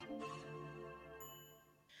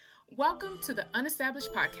Welcome to the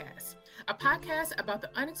Unestablished Podcast, a podcast about the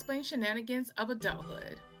unexplained shenanigans of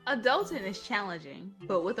adulthood. Adulting is challenging,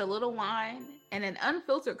 but with a little wine and an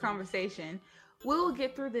unfiltered conversation, we will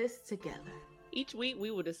get through this together. Each week,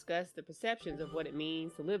 we will discuss the perceptions of what it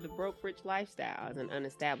means to live the broke-rich lifestyle as an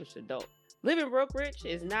unestablished adult. Living broke-rich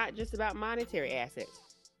is not just about monetary assets.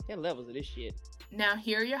 There are levels of this shit. Now,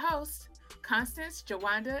 here are your hosts, Constance,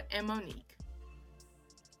 Jawanda, and Monique.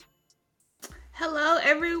 Hello,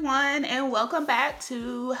 everyone, and welcome back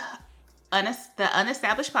to the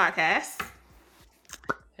Unestablished Podcast.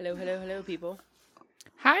 Hello, people.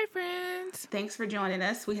 Hi, friends. Thanks for joining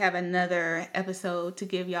us. We have another episode to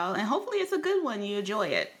give y'all, and hopefully it's a good one. You enjoy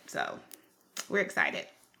it. So, we're excited.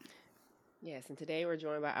 Yes, and today we're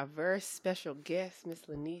joined by our very special guest, Miss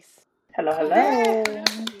Lanice. Hello. Yes,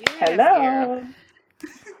 Hello.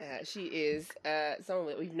 She is someone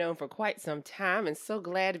that we've known for quite some time, and so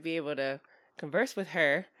glad to be able to converse with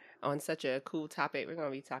her on such a cool topic. We're going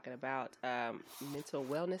to be talking about mental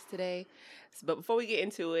wellness today. But before we get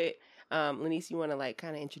into it, Lanice, you want to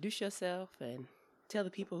kind of introduce yourself and tell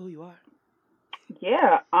the people who you are?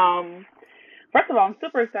 Yeah. First of all, I'm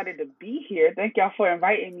super excited to be here. Thank y'all for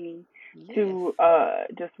inviting me to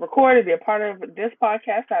just record and be a part of this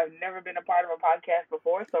podcast. I've never been a part of a podcast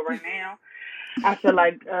before, so right now I feel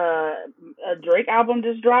like a Drake album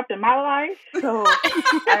just dropped in my life. So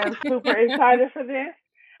I am super excited for this.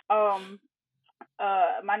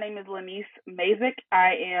 My name is Lanice Mazik.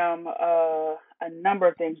 I am a number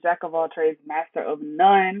of things, jack of all trades, master of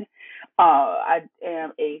none. I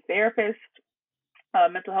am a therapist, a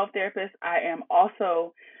mental health therapist. I am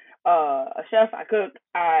also a chef. I cook.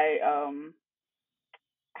 I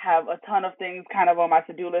have a ton of things kind of on my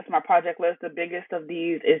to-do list, my project list. The biggest of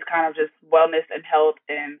these is kind of just wellness and health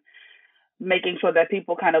and making sure that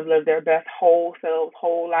people kind of live their best whole selves,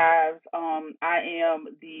 whole lives. I am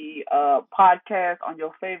the podcast on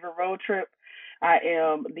your favorite road trip. I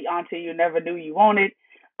am the auntie you never knew you wanted.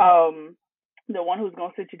 The one who's going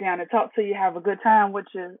to sit you down and talk to you, have a good time,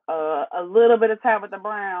 which is a little bit of Tabitha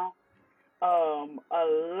Brown, a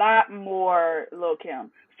lot more Lil' Kim.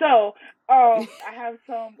 So I have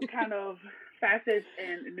some kind of facets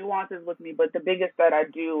and nuances with me, but the biggest that I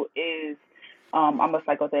do is I'm a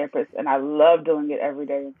psychotherapist, and I love doing it every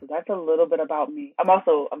day. And so that's a little bit about me. I'm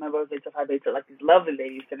also a member of Beta Phi Beta, like these lovely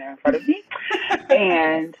ladies sitting there in front of me.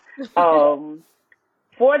 And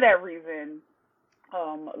for that reason,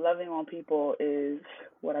 loving on people is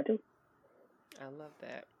what I do. I love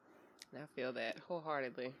that. I feel that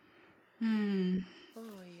wholeheartedly.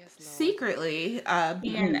 Oh, yes, Lord. Secretly,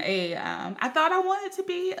 being I thought I wanted to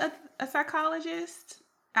be a psychologist.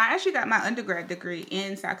 I actually got my undergrad degree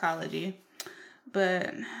in psychology,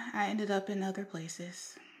 but I ended up in other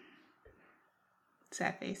places.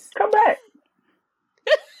 Sad face. Come back.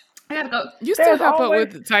 I gotta go. You still help out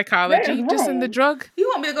with psychology, just in the drug? You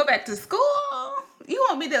want me to go back to school? You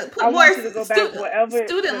want me to put more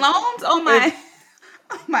student loans on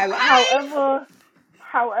my life?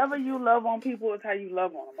 However you love on people is how you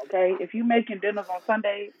love on them, okay? If you making dinners on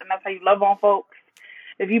Sundays, and that's how you love on folks.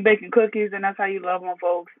 If you baking cookies, and that's how you love on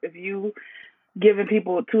folks. If you giving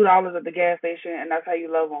people $2 at the gas station, and that's how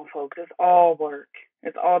you love on folks. It's all work.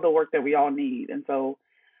 It's all the work that we all need. And so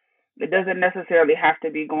it doesn't necessarily have to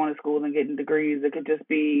be going to school and getting degrees. It could just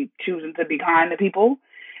be choosing to be kind to people.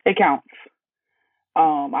 It counts.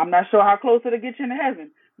 I'm not sure how close it'll get you into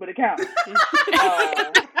heaven, but it counts.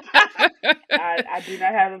 I do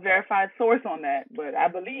not have a verified source on that, but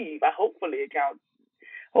hopefully it counts.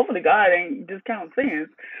 Hopefully God ain't just counting sins,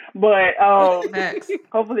 but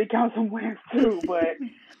hopefully it counts some wins too. But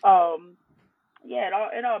yeah,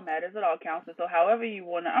 it all matters. It all counts. And so however you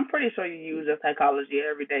want to, I'm pretty sure you use your psychology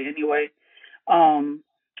every day anyway.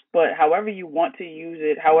 But however you want to use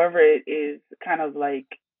it, however it is kind of like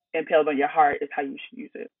impaled on your heart is how you should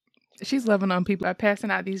use it. She's loving on people by passing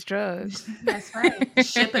out these drugs. That's right.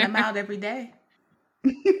 Shipping them out every day.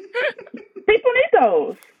 People need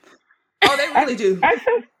those. Oh, they really do. People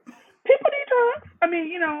need drugs. I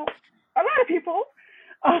mean, a lot of people.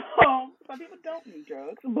 Some people don't need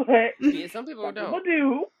drugs, but some people don't. People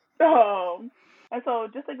do. And so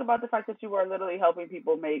just think about the fact that you are literally helping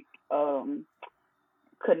people make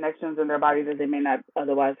connections in their body that they may not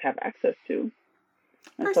otherwise have access to.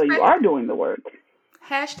 And so you are doing the work.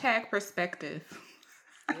 #perspective.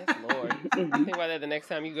 Yes, Lord. Think about that the next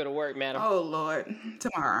time you go to work, madam. Oh, Lord.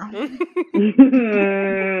 Tomorrow.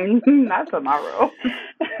 Not tomorrow.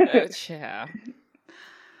 Child.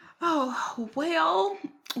 Oh, well,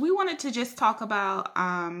 we wanted to just talk about,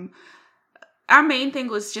 our main thing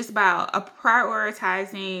was just about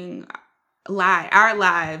prioritizing our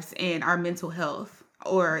lives and our mental health.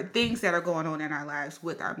 or things that are going on in our lives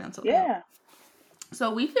with our mental health. Yeah.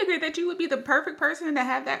 So we figured that you would be the perfect person to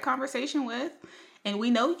have that conversation with. And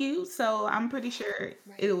we know you, so I'm pretty sure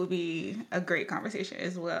it will be a great conversation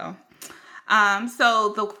as well.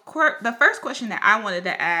 So the first question that I wanted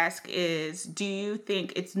to ask is, do you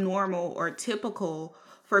think it's normal or typical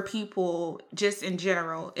for people just in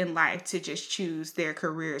general in life to just choose their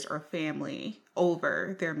careers or family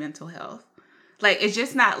over their mental health? Like, it's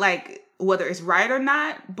just not like whether it's right or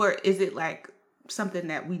not, but is it like something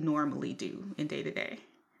that we normally do in day to day?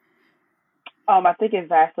 I think it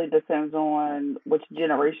vastly depends on which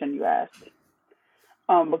generation you ask.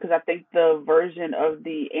 Because I think the version of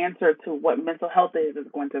the answer to what mental health is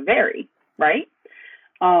going to vary, right?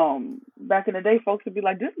 Back in the day, folks would be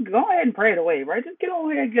like, just go ahead and pray it away, right? Just get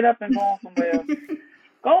on here, get up and go on somewhere.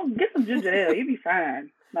 Go get some ginger ale, you'll be fine.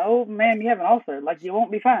 No, ma'am, you have an ulcer. Like, you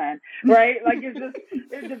won't be fine, right? Like,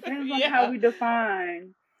 it depends on how we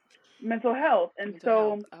define mental health. And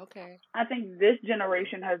so okay. I think this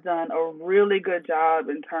generation has done a really good job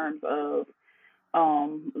in terms of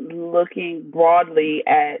looking broadly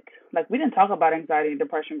at, like, we didn't talk about anxiety and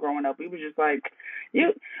depression growing up. We were just like,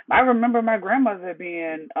 I remember my grandmother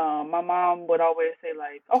being, my mom would always say,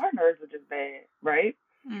 like, oh, her nerves were just bad, right?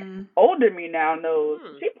 Older me now knows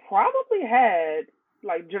she probably had,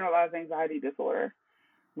 like, generalized anxiety disorder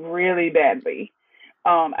really badly.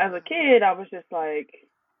 As a kid, I was just like,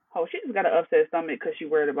 oh, she just got an upset stomach because she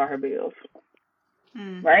worried about her bills.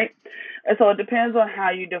 Right? And so it depends on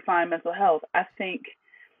how you define mental health. I think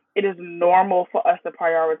it is normal for us to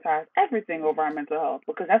prioritize everything over our mental health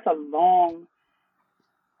because that's a long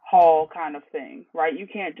haul kind of thing, right? You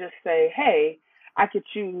can't just say, hey, I could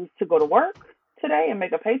choose to go to work today and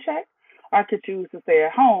make a paycheck, or I could choose to stay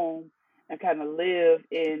at home and kind of live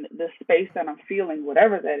in the space that I'm feeling,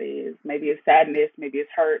 whatever that is. Maybe it's sadness, maybe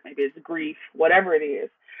it's hurt, maybe it's grief, whatever it is.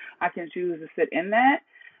 I can choose to sit in that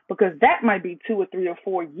because that might be 2 or 3 or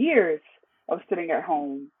 4 years of sitting at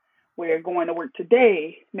home where going to work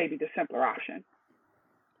today may be the simpler option.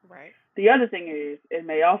 Right. The other thing is it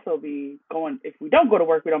may also be if we don't go to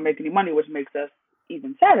work, we don't make any money, which makes us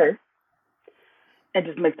even sadder and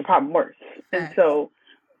just makes the problem worse. And so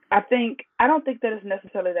I don't think that it's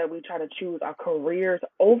necessarily that we try to choose our careers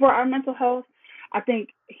over our mental health. I think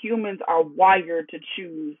humans are wired to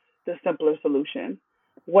choose the simpler solution.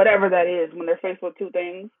 Whatever that is, when they're faced with two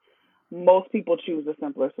things, most people choose the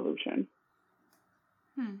simpler solution.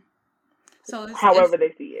 So however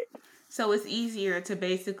they see it. So it's easier to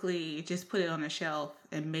basically just put it on a shelf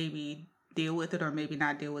and maybe deal with it or maybe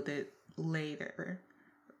not deal with it later.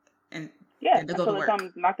 And until it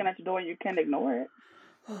comes knocking at your door, you can't ignore it.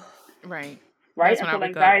 Right. Right? Until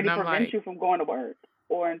anxiety prevents you from going to work,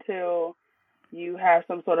 or until you have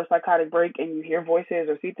some sort of psychotic break and you hear voices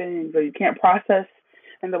or see things, or you can't process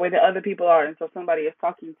in the way that other people are. And so somebody is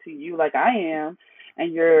talking to you like I am,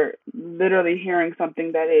 and you're literally hearing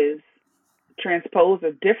something that is transposed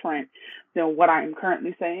or different than what I am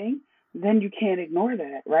currently saying, then you can't ignore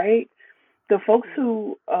that, right? The folks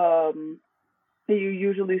who we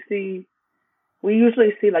usually see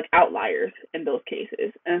like outliers in those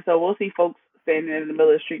cases. And so we'll see folks standing in the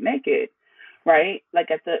middle of the street naked, right? Like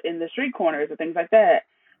in the street corners or things like that.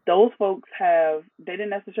 Those folks they didn't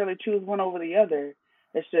necessarily choose one over the other.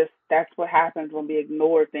 It's just that's what happens when we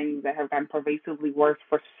ignore things that have gotten pervasively worse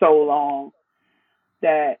for so long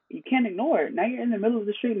that you can't ignore it. Now you're in the middle of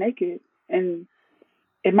the street naked, and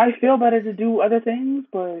it might feel better to do other things,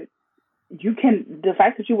 but the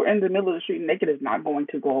fact that you were in the middle of the street naked is not going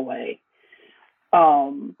to go away.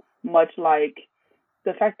 Much like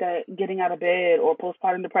the fact that getting out of bed or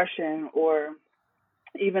postpartum depression or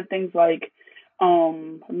even things like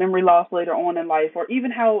memory loss later on in life, or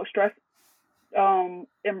even how stress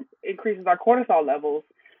increases our cortisol levels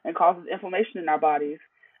and causes inflammation in our bodies.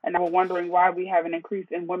 And now we're wondering why we have an increase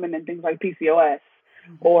in women in things like PCOS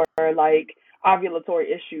or like ovulatory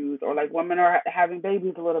issues, or like women are having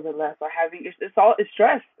babies a little bit less, or it's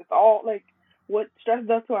stress. It's all like what stress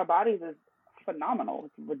does to our bodies is phenomenal.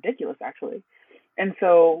 It's ridiculous, actually. And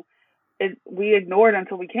so we ignore it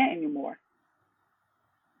until we can't anymore.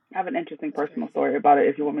 I have an interesting personal story about it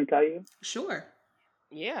if you want me to tell you. Sure.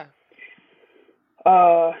 Yeah.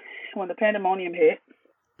 When the pandemonium hit,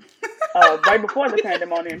 right before the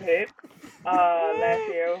pandemonium hit, last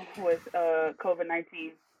year was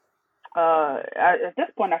COVID-19. At this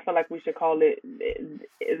point, I feel like we should call it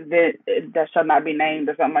that shall not be named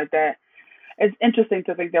or something like that. It's interesting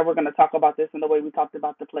to think that we're going to talk about this in the way we talked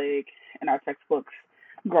about the plague in our textbooks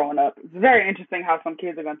growing up. It's very interesting how some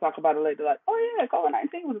kids are going to talk about it later, like, oh yeah,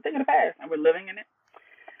 COVID-19 was a thing of the past, and we're living in it.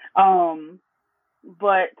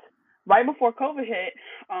 But right before COVID hit,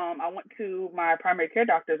 I went to my primary care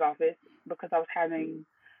doctor's office because I was having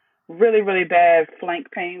really, really bad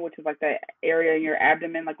flank pain, which is like that area in your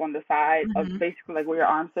abdomen, like on the side of basically like where your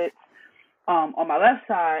arm sits, on my left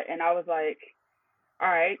side. And I was like, all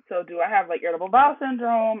right, so do I have like irritable bowel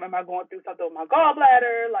syndrome? Am I going through something with my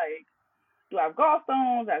gallbladder? Like, do I have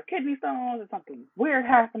gallstones? Do I have kidney stones? Is something weird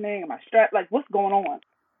happening? Am I stressed? Like, what's going on?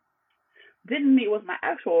 Didn't meet with my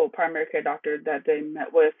actual primary care doctor that day,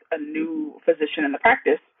 met with a new physician in the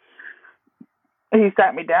practice. And he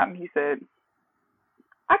sat me down and he said,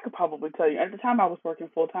 I could probably tell you, at the time I was working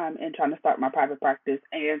full-time and trying to start my private practice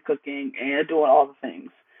and cooking and doing all the things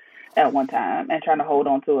at one time and trying to hold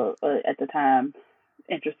on to at the time,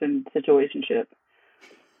 interesting situationship.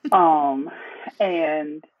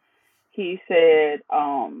 And he said,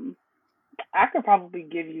 I could probably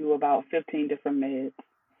give you about 15 different meds.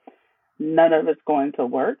 None of it's going to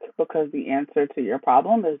work because the answer to your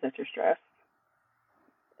problem is that you're stressed.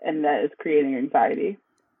 And that is creating anxiety.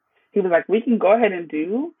 He was like, we can go ahead and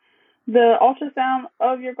do the ultrasound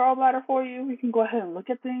of your gallbladder for you. We can go ahead and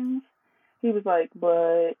look at things. He was like,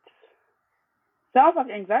 but sounds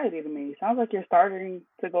like anxiety to me. Sounds like you're starting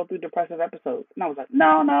to go through depressive episodes. And I was like,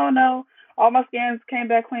 no. All my scans came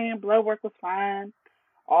back clean. Blood work was fine.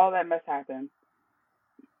 All that mess happened.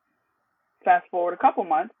 Fast forward a couple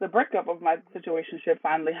months, the breakup of my situationship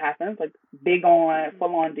finally happens, like big on,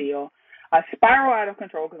 full on deal. I spiral out of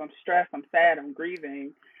control because I'm stressed, I'm sad, I'm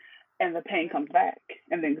grieving, and the pain comes back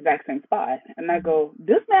in the exact same spot. And I go,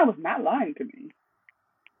 this man was not lying to me.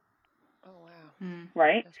 Oh, wow.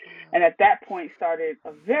 Right? And at that point started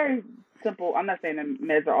a very simple, I'm not saying that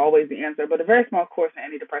meds are always the answer, but a very small course of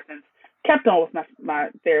antidepressants, kept on with my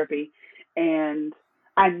therapy. And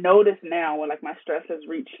I notice now when like my stress has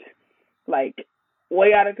reached like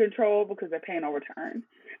way out of control because the pain will return.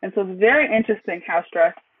 And so it's very interesting how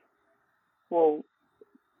stress will,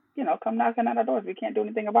 come knocking at our doors. We can't do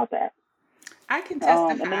anything about that. I can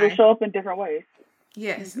testify. And it will show up in different ways.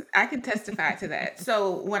 Yes, I can testify to that.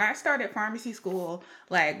 So when I started pharmacy school,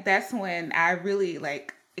 like that's when I really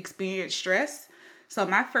like experienced stress. So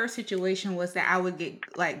my first situation was that I would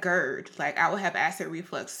get like GERD, like I would have acid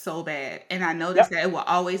reflux so bad. And I noticed that it will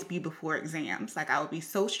always be before exams. Like I would be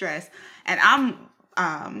so stressed and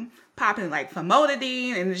I'm popping like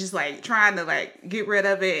famotidine and just like trying to like get rid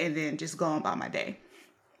of it and then just going about my day.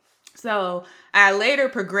 So I later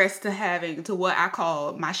progressed to what I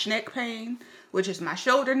call my schneck pain, which is my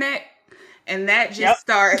shoulder neck. And that just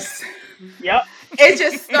starts. It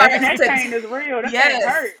just starts. That pain is real. That pain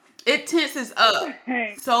hurts. It tenses up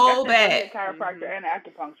so bad. I'm a chiropractor and an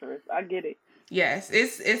acupuncturist. I get it. Yes,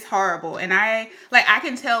 it's horrible. And I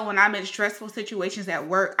can tell when I'm in stressful situations at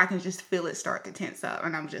work, I can just feel it start to tense up.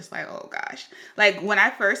 And I'm just like, oh gosh. Like when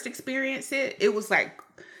I first experienced it, it was like,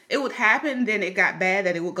 it would happen, then it got bad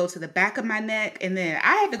that it would go to the back of my neck. And then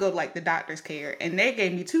I had to go to like the doctor's care and they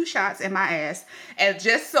gave me 2 shots in my ass and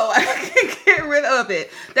just so I could get rid of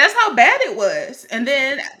it. That's how bad it was. And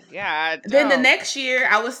then, then the next year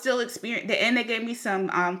I was still experiencing, and they gave me some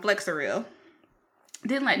Flexeril.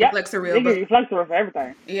 Didn't like the Flexeril. They give you Flexeril for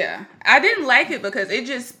everything. Yeah. I didn't like it because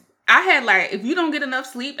I had like, if you don't get enough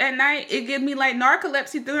sleep at night, it gives me like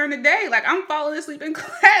narcolepsy during the day. Like I'm falling asleep in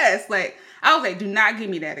class. Like I was like, do not give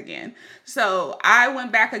me that again. So I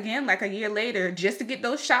went back again like a year later just to get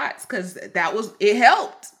those shots because it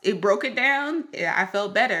helped. It broke it down. I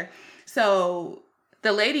felt better. So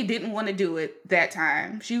the lady didn't want to do it that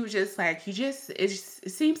time. She was just like, it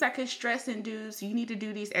seems like it's stress induced. You need to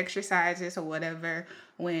do these exercises or whatever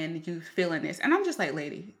when you feeling this. And I'm just like,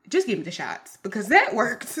 lady, just give me the shots because that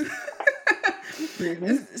worked.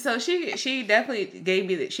 So she definitely gave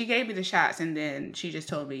me the shots and then she just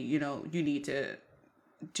told me, you need to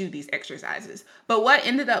do these exercises. But what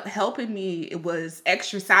ended up helping me was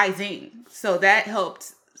exercising. So that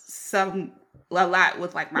helped a lot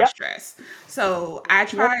with like my stress. So I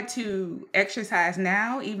try to exercise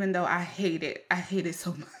now, even though I hate it. I hate it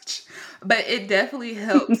so much. But it definitely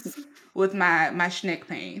helps with my schneck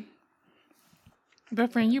pain.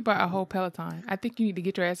 But friend, you bought a whole Peloton. I think you need to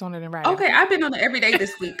get your ass on it and ride. Okay, I've been on it every day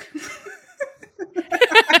this week.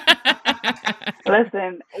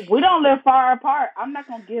 Listen, we don't live far apart. I'm not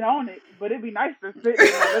gonna get on it, but it'd be nice to sit in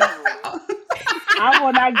my living room. I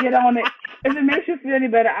will not get on it. If it makes you feel any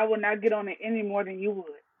better, I will not get on it any more than you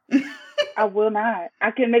would. I will not.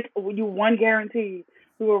 I can make you one guarantee.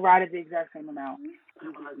 We will ride it the exact same amount. It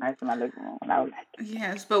would look nice in my living room. And I was like,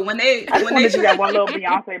 yes, but when they do that one little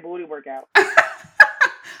Beyonce booty workout.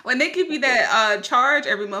 When they give you that charge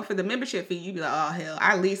every month for the membership fee, you be like, oh hell,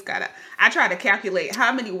 I at least I try to calculate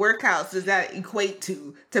how many workouts does that equate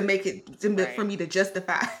to make it for me to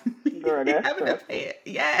justify. Girl, girl, that's having to stressful. pay it.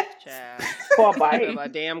 Yes. Child. For a Talking bite.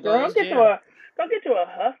 about damn Girl, Gold's go get Gym. you a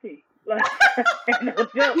hussy. Like, ain't no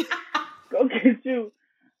joke. Go get you.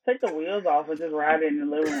 Take the wheels off and just ride it in the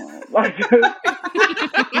living room. Like,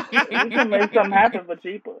 we can make something happen for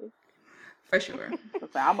cheaper. For sure.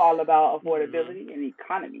 So I'm all about affordability and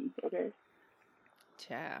economy. Okay.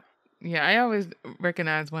 Child. Yeah, I always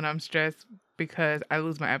recognize when I'm stressed because I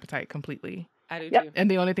lose my appetite completely. I do Yep. too. And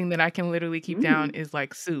the only thing that I can literally keep down is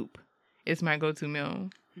like soup. It's my go-to meal.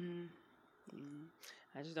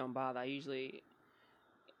 I just don't bother. I usually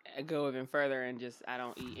go even further and just I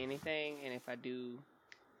don't eat anything. And if I do,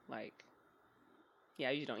 like, I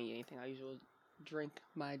usually don't eat anything. I usually drink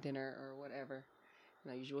my dinner or whatever.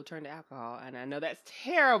 And I usually will turn to alcohol. And I know that's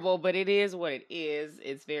terrible, but it is what it is.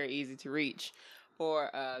 It's very easy to reach for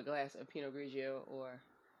a glass of Pinot Grigio or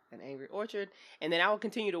an Angry Orchard. And then I will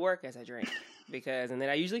continue to work as I drink. And then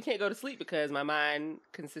I usually can't go to sleep because my mind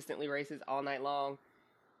consistently races all night long.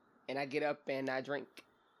 And I get up and I drink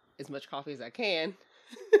as much coffee as I can.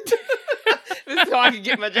 So I can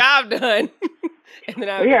get my job done. And then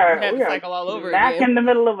I have to cycle all over back again. in the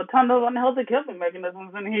middle of a ton of unhealthy coping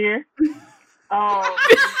mechanisms in here.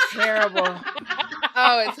 Terrible.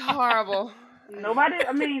 Oh, it's horrible.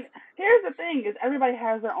 Here's the thing, is everybody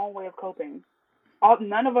has their own way of coping.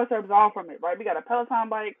 None of us are absolved from it, right? We got a Peloton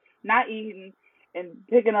bike, not eating, and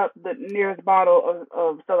picking up the nearest bottle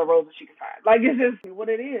of Stella Rosa she can find. Like, it's just what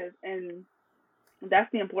it is. And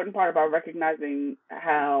that's the important part about recognizing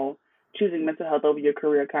how choosing mental health over your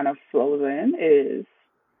career kind of flows in, is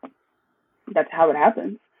that's how it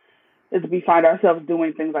happens. Is we find ourselves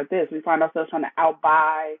doing things like this. We find ourselves trying to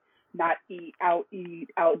outbuy, not eat,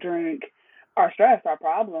 outdrink our stress, our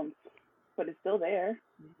problems, but it's still there.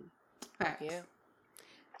 Yeah.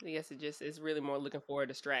 I guess it's really more looking for a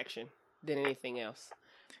distraction than anything else.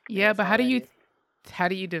 Yeah, but how do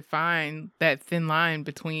you define that thin line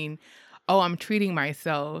between, oh, I'm treating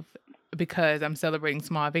myself because I'm celebrating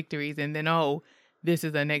small victories, and then, oh, this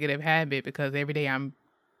is a negative habit because every day I'm,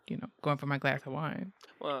 going for my glass of wine?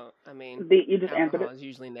 Well, I mean, you just alcohol is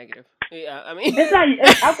usually negative. Yeah, I mean,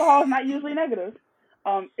 alcohol is not usually negative.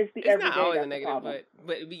 It's the everyday. It's not always that's a negative,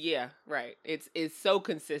 but yeah, right. It's so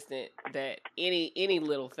consistent that any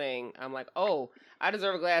little thing, I'm like, oh, I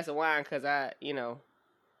deserve a glass of wine because I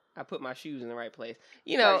put my shoes in the right place.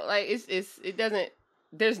 Right. Like it doesn't.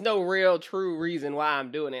 There's no real true reason why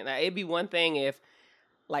I'm doing it. Now, it'd be one thing if,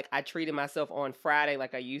 like, I treated myself on Friday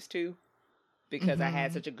like I used to, because I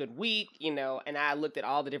had such a good week, and I looked at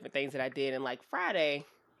all the different things that I did, and like Friday,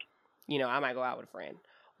 I might go out with a friend.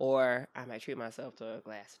 Or I might treat myself to a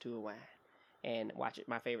glass or two of wine and watch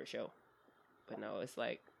my favorite show. But no, it's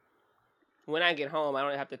like when I get home, I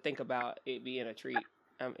don't have to think about it being a treat.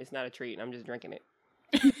 It's not a treat. I'm just drinking it.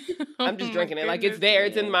 I'm just drinking it. Like, it's there.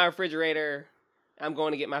 It's in my refrigerator. I'm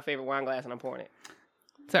going to get my favorite wine glass and I'm pouring it.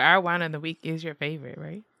 So our wine of the week is your favorite,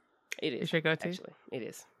 right? It is. It's your go-to? Actually, it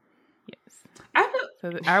is. Yes.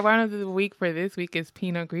 So our wine of the week for this week is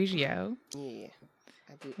Pinot Grigio. Yeah.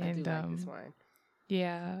 I do like this wine.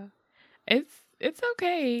 Yeah, it's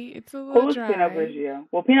okay. It's a little dry. Pinot Grigio?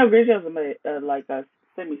 Well, Pinot Grigio is like a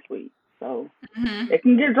semi-sweet, so it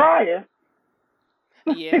can get drier.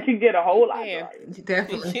 Yeah, it can get a whole lot drier.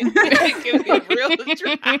 Definitely, it can get real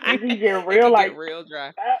dry. It can get real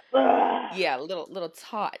dry. Yeah, a little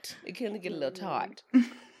tart. It can get a little tart. The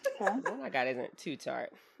one I got isn't too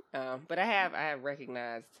tart, but I have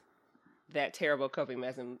recognized that terrible coping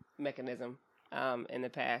mechanism. In the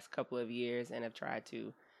past couple of years, and have tried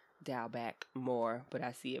to dial back more, but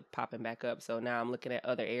I see it popping back up. So now I'm looking at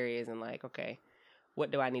other areas and like, okay,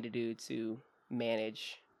 what do I need to do to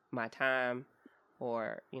manage my time,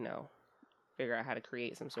 or figure out how to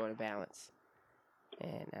create some sort of balance.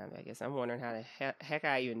 And I guess I'm wondering how the heck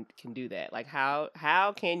I even can do that. Like,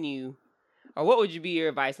 how can you, or what would you be your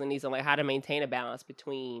advice, Lenise, on like how to maintain a balance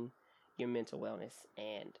between your mental wellness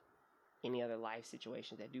and any other life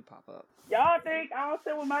situations that do pop up? Y'all think I'll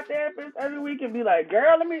sit with my therapist every week and be like,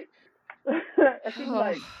 girl, let me and she'd be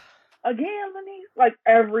like, again, Lenise? Like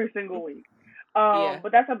every single week.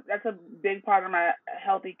 But that's a big part of my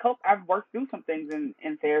healthy cope. I've worked through some things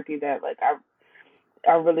in therapy that like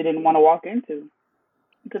I really didn't want to walk into,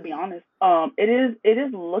 to be honest. It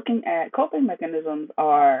is looking at coping mechanisms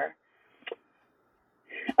are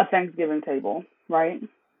a Thanksgiving table, right?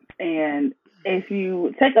 And if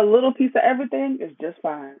you take a little piece of everything, it's just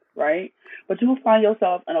fine, right? But you will find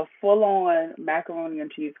yourself in a full-on macaroni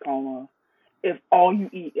and cheese coma if all you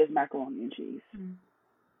eat is macaroni and cheese.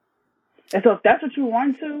 And so if that's what you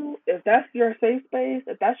run to, if that's your safe space,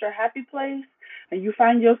 if that's your happy place, and you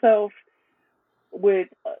find yourself with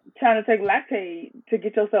trying to take Lactaid to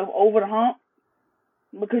get yourself over the hump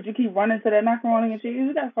because you keep running to that macaroni and cheese.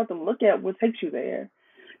 You gotta start to look at what takes you there.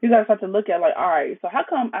 You gotta start to look at like, all right, so how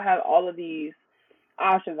come I have all of these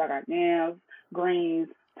options? I got yams, greens,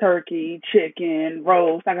 turkey, chicken,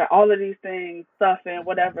 roast. I got all of these things, stuffing,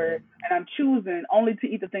 whatever, and I'm choosing only to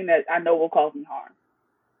eat the thing that I know will cause me harm.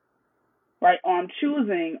 Right? Or I'm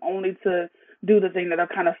choosing only to do the thing that'll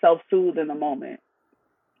kind of self-soothe in the moment.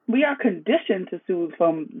 We are conditioned to soothe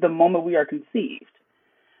from the moment we are conceived.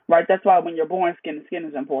 Right? That's why when you're born, skin to skin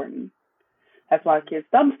is important. That's why kids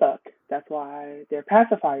thumb suck. That's why they're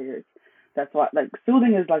pacifiers. That's why, like,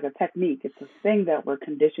 soothing is like a technique. It's a thing that we're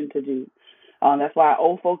conditioned to do. That's why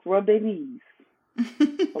old folks rub their knees.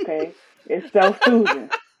 Okay? It's self-soothing.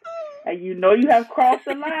 And you know you have crossed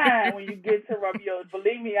the line when you get to rub your,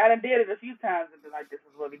 believe me, I done did it a few times and been like, this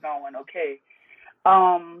is really going, okay.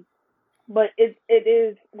 But it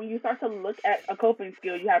is, when you start to look at a coping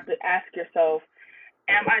skill, you have to ask yourself,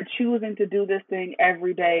 am I choosing to do this thing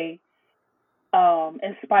every day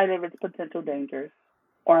in spite of its potential dangers?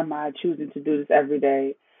 Or am I choosing to do this every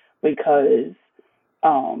day because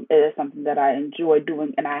it is something that I enjoy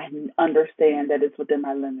doing and I understand that it's within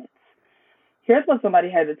my limits? Here's what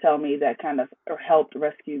somebody had to tell me that kind of helped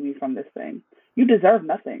rescue me from this thing. You deserve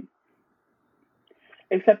nothing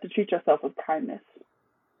except to treat yourself with kindness.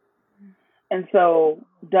 And so,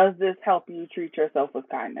 does this help you treat yourself with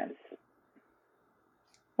kindness?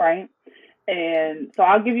 Right? And so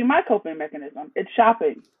I'll give you my coping mechanism. It's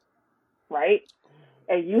shopping, right?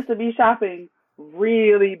 It used to be shopping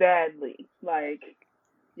really badly. Like,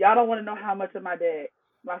 y'all don't want to know how much of my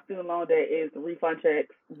student loan debt is refund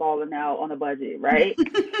checks, balling out on a budget, right? So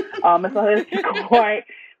it's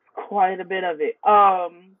quite a bit of it.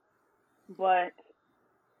 But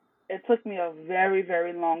it took me a very,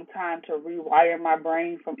 very long time to rewire my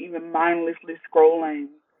brain from even mindlessly scrolling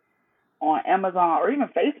on Amazon or even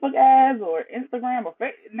Facebook ads or Instagram or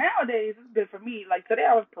nowadays it's good for me. Like today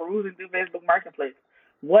I was perusing through Facebook Marketplace.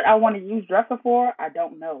 What I want to use dresser for, I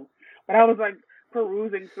don't know. But I was like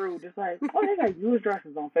perusing through just like, oh, they got used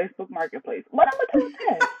dresses on Facebook Marketplace. What am I doing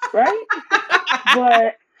that, right?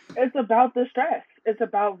 But it's about the stress. It's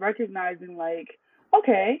about recognizing like,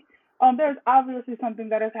 okay, there's obviously something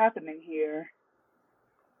that is happening here.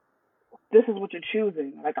 This is what you're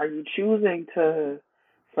choosing. Like, are you choosing to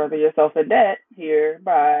further yourself in debt here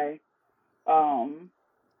by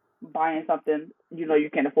buying something you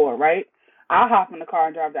can't afford, right? I'll hop in the car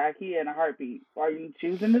and drive to IKEA in a heartbeat. Are you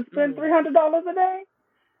choosing to spend $300 a day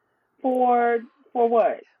for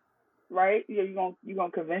what? Right? You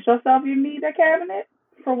gonna convince yourself you need that cabinet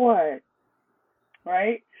for what?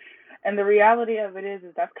 Right? And the reality of it is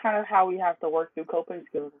that's kind of how we have to work through coping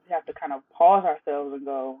skills. We have to kind of pause ourselves and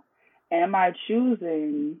go, am I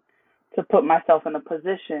choosing to put myself in a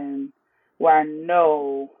position where I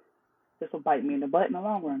know this will bite me in the butt in the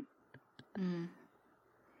long run? Mm.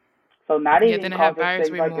 So not even then I have buyer's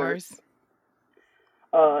remorse.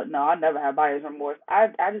 No, I never have buyer's remorse. I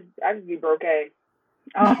just be broke.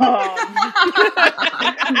 Not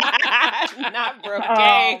broke.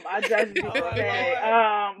 I just be broke.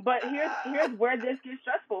 But here's where this gets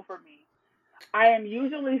stressful for me. I am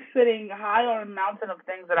usually sitting high on a mountain of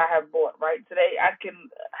things that I have bought. Right today,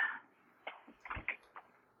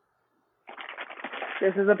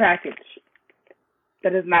 This is a package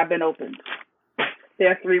that has not been opened. There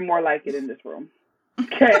are 3 more like it in this room.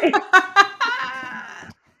 Okay.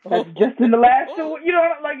 That's just in the last 2.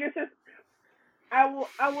 Like it's just. I will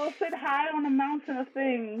sit high on a mountain of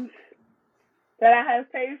things that I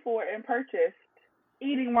have paid for and purchased,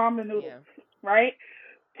 eating ramen noodles, right?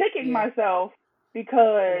 Picking myself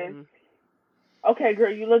because, okay,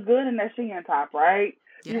 girl, you look good in that Shein top, right?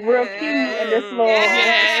 Yes. You're real cute in this little.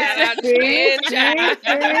 Yes. See?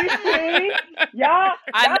 Y'all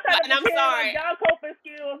I'm sorry. Like y'all coping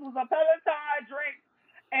skills was a Peloton drink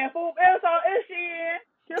and food. It's Shein,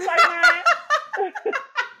 just like mine.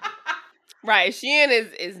 Right, Shein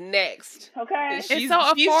is next. Okay, it's so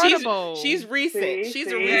affordable. She's recent. She's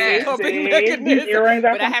a recent coping mechanism,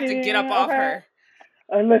 but I have to get up off her.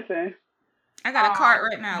 Listen, I got a cart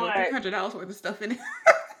right now with $300 worth of stuff in it.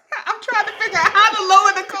 I'm trying to figure out how to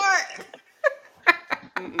lower the cart.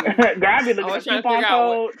 God be looking at coupon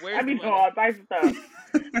code. I be doing all types of stuff.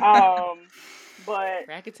 But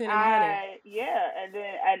Rakuten and honey. And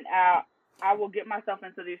then I will get myself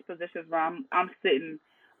into these positions where I'm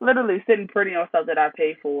literally sitting pretty on stuff that I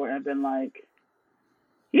paid for and been like,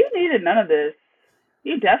 you needed none of this.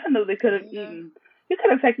 You definitely could have eaten. You could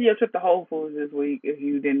have taken your trip to Whole Foods this week if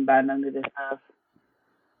you didn't buy none of this stuff.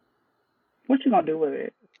 What you gonna do with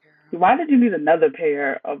it? Why did you need another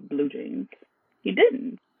pair of blue jeans? He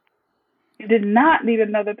didn't. He did not need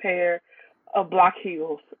another pair of block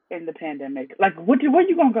heels in the pandemic. Like, where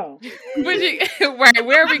you gonna go? Right,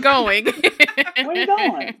 where are we going? Where you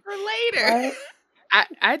going? For later. Right?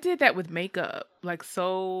 I did that with makeup. Like,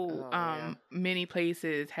 many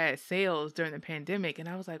places had sales during the pandemic, and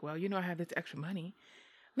I was like, well, I have this extra money.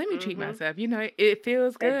 Let me treat myself. It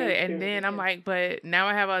feels good. And then I'm like, but now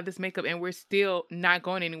I have all this makeup and we're still not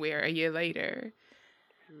going anywhere a year later.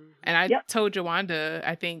 And I told Jawanda,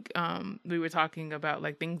 I think we were talking about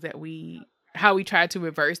like things that how we tried to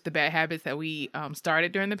reverse the bad habits that we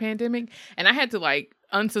started during the pandemic. And I had to like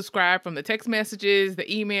unsubscribe from the text messages, the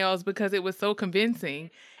emails, because it was so convincing.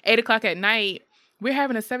 8:00 at night, we're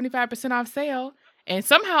having a 75% off sale. And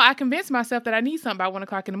somehow I convinced myself that I need something by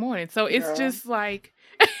 1:00 in the morning. So it's just like,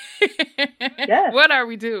 what are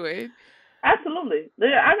we doing? Absolutely.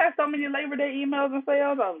 I got so many Labor Day emails and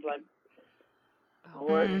sales. I was like,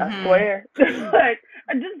 I swear. Like,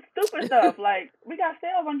 just stupid stuff. Like, we got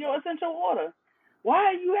sales on your essential water. Why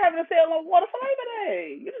are you having a sale on water for Labor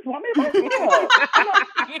Day? You just want me to buy stuff.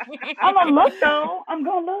 I'm going to look, though. I'm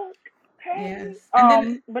going to look. Hey.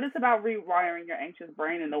 Yes. But it's about rewiring your anxious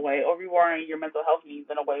brain in a way, or rewiring your mental health needs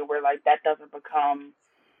in a way where, like, that doesn't become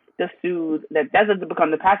the soothe, that doesn't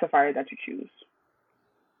become the pacifier that you choose.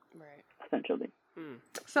 Right. Essentially.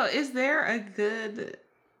 So is there a good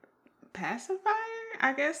pacifier,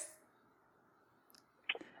 I guess?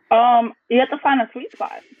 You have to find a sweet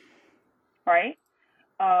spot, right?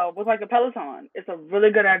 With like a Peloton, it's a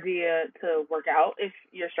really good idea to work out if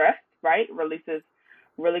you're stressed, right? Releases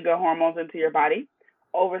really good hormones into your body.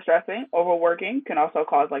 Overstressing, overworking can also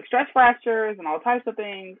cause like stress fractures and all types of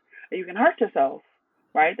things. And you can hurt yourself,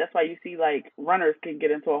 right? That's why you see like runners can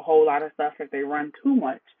get into a whole lot of stuff if they run too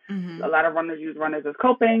much. A lot of runners use runners as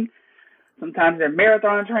coping. Sometimes they're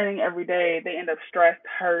marathon training every day. They end up stressed,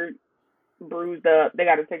 hurt, bruised up. They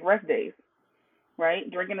got to take rest days,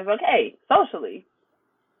 right? Drinking is okay, socially.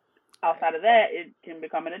 Outside of that, it can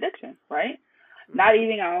become an addiction, right? Not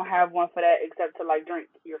eating, I don't have one for that except to like drink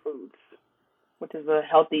your foods, which is a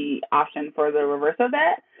healthy option for the reverse of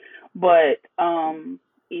that. But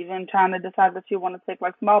even trying to decide that you want to take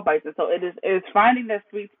like small bites. And so it is finding that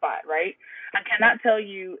sweet spot, right? I cannot tell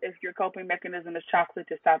you if your coping mechanism is chocolate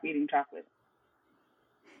to stop eating chocolate.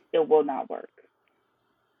 It will not work.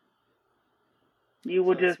 You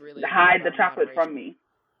will just really hide the chocolate from me.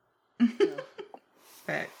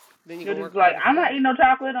 Facts. Then you're just like, I'm not eating no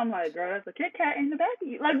chocolate. I'm like, girl, that's a Kit Kat in the back of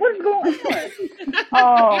you. Like, what is going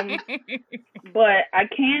on? But I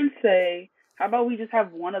can say, how about we just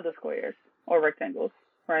have one of the squares or rectangles,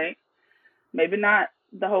 right? Maybe not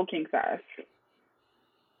the whole king size.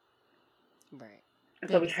 Right.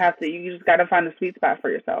 And so you just got to find a sweet spot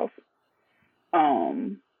for yourself.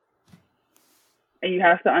 And you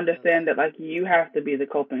have to understand that, like, you have to be the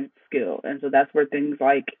coping skill. And so that's where things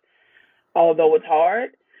like, although it's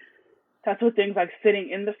hard, that's where things like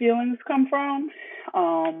sitting in the feelings come from.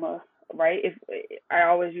 Right? If I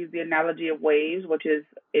always use the analogy of waves, which is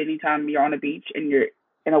anytime you're on a beach and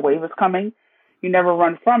a wave is coming, you never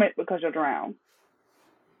run from it because you'll drown.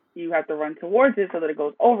 You have to run towards it so that it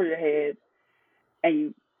goes over your head and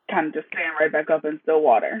you kind of just stand right back up in still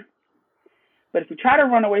water. But if you try to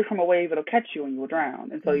run away from a wave, it'll catch you and you will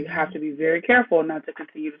drown. And so you have to be very careful not to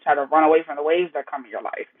continue to try to run away from the waves that come in your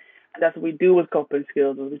life. And that's what we do with coping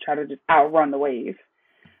skills, is we try to just outrun the wave.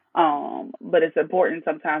 But it's important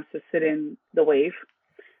sometimes to sit in the wave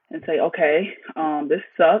and say, okay, this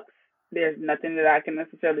sucks. There's nothing that I can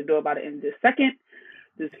necessarily do about it in this second.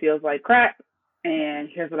 This feels like crap. And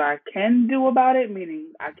here's what I can do about it,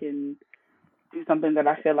 meaning I can do something that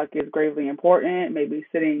I feel like is gravely important, maybe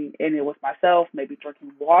sitting in it with myself, maybe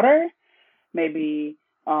drinking water, maybe,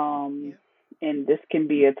 and this can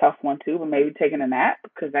be a tough one too, but maybe taking a nap,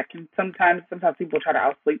 because that can sometimes people try to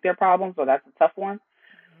outsleep their problems, so that's a tough one.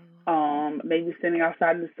 Maybe sitting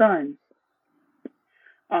outside in the sun,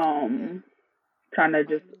 trying to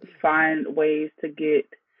just find ways to get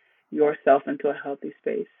yourself into a healthy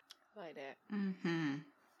space. I like that.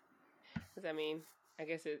 Because I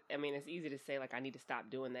guess it's easy to say, like, I need to stop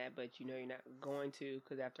doing that, but you're not going to,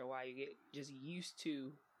 because after a while you get just used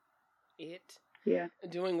to it. Yeah.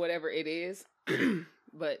 Doing whatever it is.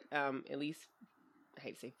 But at least, I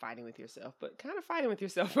hate to say fighting with yourself, but kind of fighting with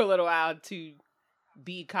yourself for a little while to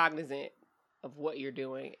be cognizant of what you're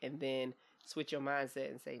doing and then switch your mindset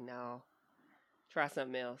and say, no, try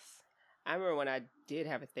something else. I remember when I did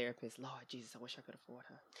have a therapist, Lord Jesus, I wish I could afford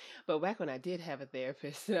her. But back when I did have a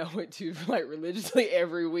therapist that I went to like religiously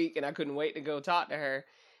every week and I couldn't wait to go talk to her,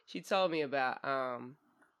 she told me about,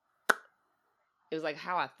 it was like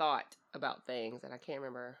how I thought about things, and I can't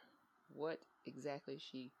remember what exactly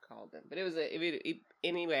she called them. But it was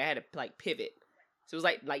anyway. I had to like pivot. So it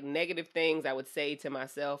was like negative things I would say to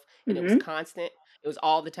myself, and it was constant. It was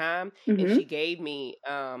all the time, and she gave me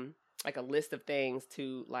like a list of things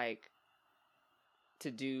to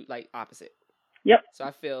do like opposite. Yep. So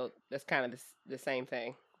I feel that's kind of the same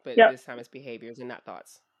thing, but this time it's behaviors and not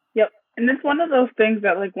thoughts. Yep. And it's one of those things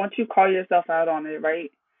that like once you call yourself out on it,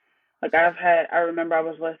 right? Like I remember I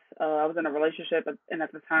was in a relationship and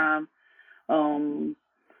at the time,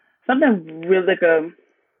 something really like a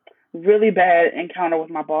really bad encounter with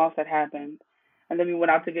my boss had happened. And then we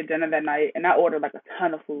went out to get dinner that night and I ordered like a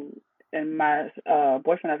ton of food. And my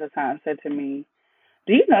boyfriend at the time said to me,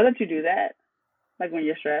 "Do you know that you do that? Like when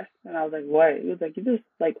you're stressed?" And I was like, "What?" He was like, "You just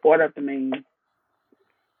like order up the menu."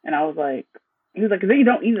 And I was like, he was like, "Then you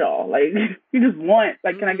don't eat it all. Like you just want,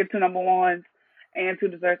 like, can I get 2 number ones and 2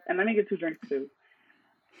 desserts? And let me get 2 drinks too."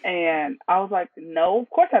 And I was like, "No, of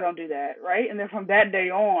course I don't do that." Right. And then from that day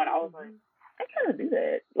on, I was like, I gotta do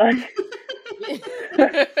that. Like,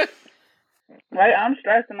 right. I'm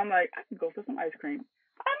stressed and I'm like, I can go for some ice cream.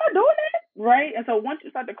 I'm not doing that. Right. And so once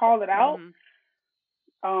you start to call it out,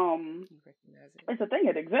 it's a thing.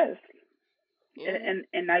 It exists. Yeah.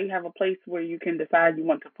 And now you have a place where you can decide you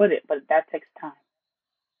want to put it, but that takes time.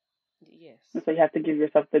 Yes. And so you have to give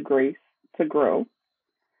yourself the grace to grow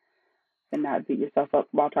and not beat yourself up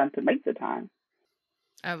while trying to make the time.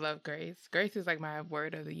 I love grace. Grace is like my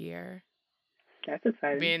word of the year. That's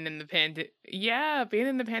exciting. Being in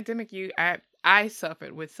the pandemic, I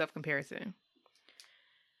suffered with self-comparison.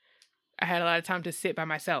 I had a lot of time to sit by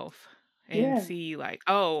myself and see like,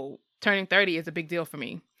 oh, turning 30 is a big deal for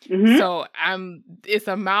me. Mm-hmm. So it's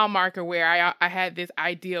a mile marker where I had this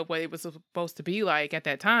idea of what it was supposed to be like at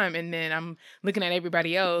that time. And then I'm looking at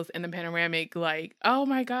everybody else in the panoramic like, oh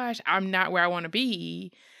my gosh, I'm not where I want to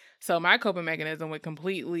be. So my coping mechanism went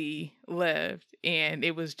completely left. And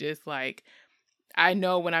it was just like, I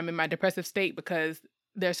know when I'm in my depressive state because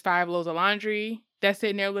there's 5 loads of laundry that's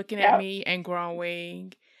sitting there looking at me and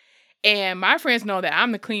growing. And my friends know that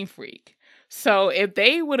I'm the clean freak. So if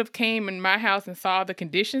they would have came in my house and saw the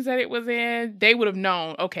conditions that it was in, they would have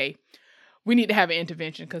known, okay, we need to have an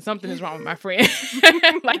intervention because something is wrong with my friend.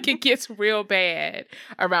 Like it gets real bad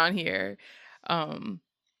around here.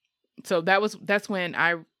 So that's when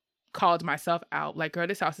I called myself out. Like, girl,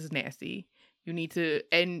 this house is nasty. You need to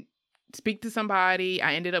speak to somebody.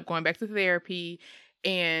 I ended up going back to therapy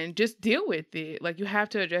and just deal with it. Like you have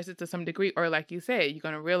to address it to some degree, or like you said, you're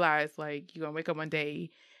gonna realize like you're gonna wake up one day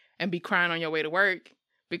and be crying on your way to work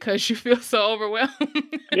because you feel so overwhelmed.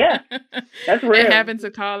 Yeah, that's real. And having to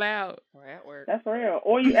call out. Or at work. That's real.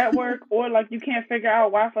 Or you at work, or like you can't figure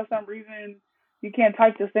out why for some reason you can't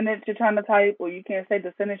type the sentence you're trying to type, or you can't say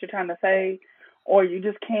the sentence you're trying to say, or you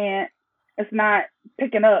just can't. It's not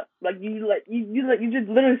picking up. Like you just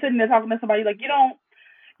literally sitting there talking to somebody. Like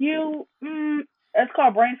it's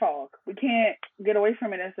called brain fog. We can't get away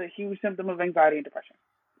from it. It's a huge symptom of anxiety and depression.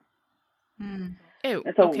 Mm. Ew,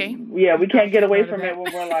 and so, okay. Yeah, we can't get away from it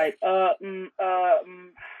when we're like,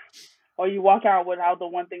 or you walk out without the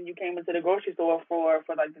one thing you came into the grocery store for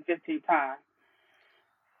like the 15th time.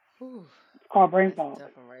 Ooh, it's called brain fog.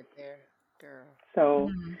 Right there, girl.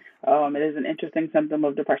 So, it is an interesting symptom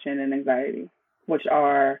of depression and anxiety, which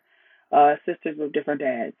are sisters with different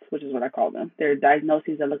dads, which is what I call them. They're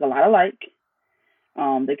diagnoses that look a lot alike.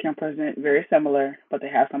 They can present very similar, but they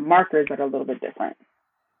have some markers that are a little bit different.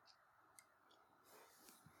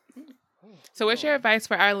 So what's your advice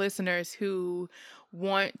for our listeners who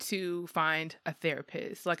want to find a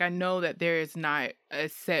therapist? Like, I know that there is not a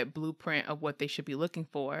set blueprint of what they should be looking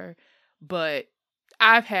for, but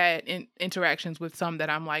I've had interactions with some that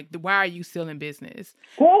I'm like, why are you still in business?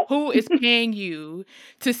 Who is paying you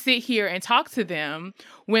to sit here and talk to them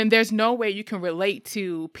when there's no way you can relate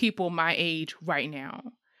to people my age right now?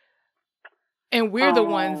 And we're the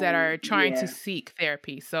ones that are trying to seek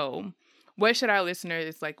therapy. So what should our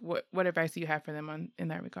listeners, like, what advice do you have for them in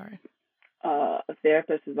that regard? A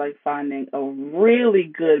therapist is like finding a really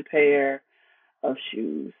good pair of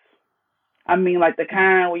shoes. I mean, like the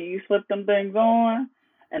kind where you slip them things on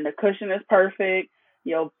and the cushion is perfect.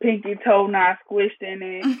 Your pinky toe not squished in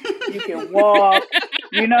it. You can walk.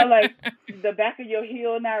 Like the back of your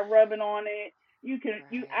heel not rubbing on it. You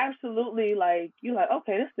absolutely like, you're like,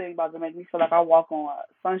 okay, this thing about to make me feel like I walk on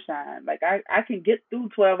sunshine. Like I can get through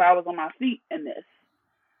 12 hours on my feet in this,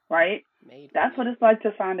 right? That's what it's like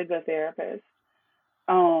to find a good therapist.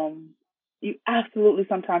 You absolutely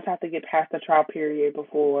sometimes have to get past the trial period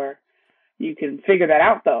before you can figure that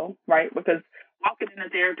out though, right? Because walking into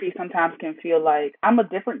therapy sometimes can feel like, I'm a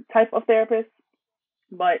different type of therapist.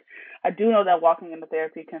 But I do know that walking into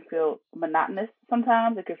therapy can feel monotonous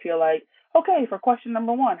sometimes. It can feel like, okay, for question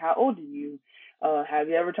number one, how old are you? Have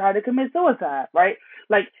you ever tried to commit suicide? Right?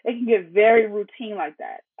 Like, it can get very routine like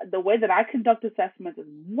that. The way that I conduct assessments is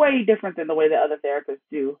way different than the way that other therapists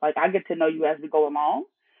do. Like, I get to know you as we go along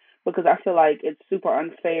because I feel like it's super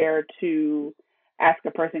unfair to ask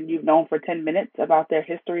a person you've known for 10 minutes about their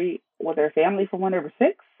history with their family from when they were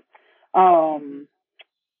 6.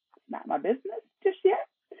 Not my business just yet.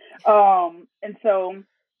 And so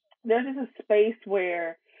there's just a space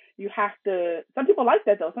where you have to, some people like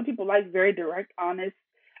that though. Some people like very direct, honest.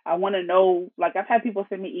 I want to know, like I've had people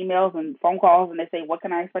send me emails and phone calls and they say, what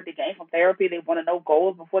can I expect to gain from therapy? They want to know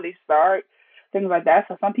goals before they start, things like that.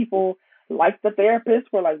 So some people like the therapist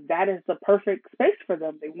where like that is the perfect space for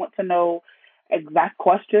them. They want to know exact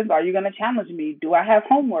questions. Are you going to challenge me? Do I have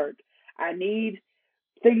homework? I need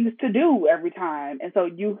things to do every time. And so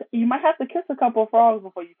you might have to kiss a couple of frogs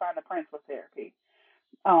before you find a prince with therapy.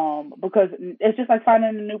 Because it's just like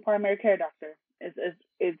finding a new primary care doctor.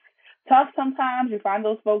 It's tough sometimes. You find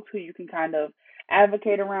those folks who you can kind of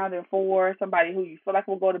advocate around and for, somebody who you feel like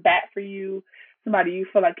will go to bat for you, somebody you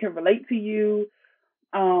feel like can relate to you.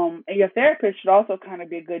 And your therapist should also kind of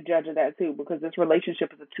be a good judge of that too, because this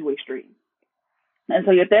relationship is a two-way street. And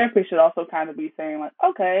so your therapist should also kind of be saying like,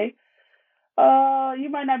 okay, you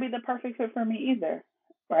might not be the perfect fit for me either,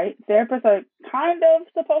 right? Therapists are kind of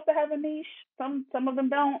supposed to have a niche. Some of them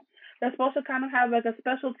don't. They're supposed to kind of have like a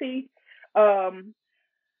specialty. I'm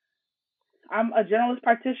a generalist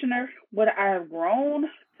practitioner. What I have grown to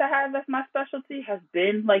have as my specialty has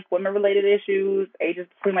been like women-related issues, ages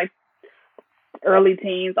between like early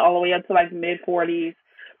teens all the way up to like mid-40s.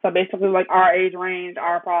 So basically like our age range,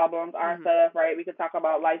 our problems, our stuff, right? We could talk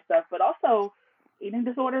about life stuff, but also eating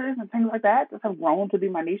disorders and things like that just have grown to be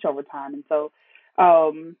my niche over time. And so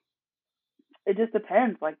it just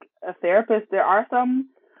depends. Like a therapist, there are some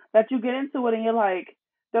that you get into it and you're like,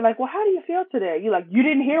 they're like, well, how do you feel today? You're like, you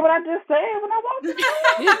didn't hear what I just said when I walked in?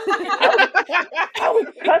 I was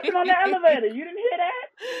cussing on the elevator. You didn't hear that?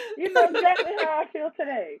 You know exactly how I feel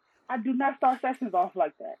today. I do not start sessions off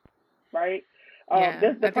like that, right?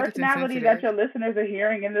 The personality that your listeners are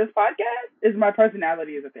hearing in this podcast is my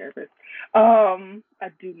personality as a therapist. I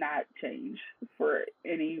do not change for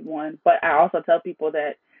anyone, but I also tell people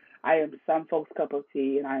that I am some folks' cup of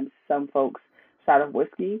tea and I am some folks' shot of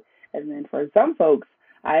whiskey. And then for some folks,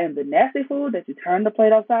 I am the nasty food that you turn the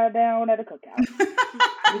plate upside down at a cookout.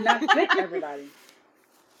 I do not fit everybody.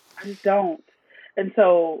 I just don't. And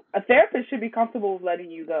so a therapist should be comfortable with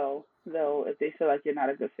letting you go, though, if they feel like you're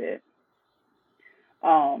not a good fit.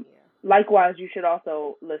 Likewise, you should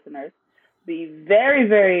also, listeners, be very,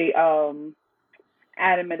 very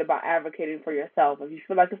adamant about advocating for yourself. If you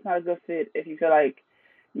feel like it's not a good fit, if you feel like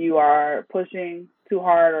you are pushing too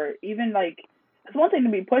hard, or even like, it's one thing to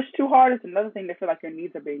be pushed too hard, it's another thing to feel like your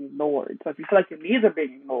needs are being ignored. So if you feel like your needs are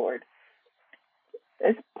being ignored,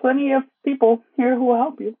 there's plenty of people here who will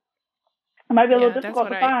help you. It might be a little difficult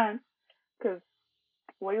to find because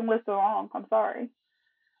waiting lists are long. I'm sorry.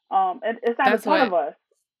 It's not a ton of us.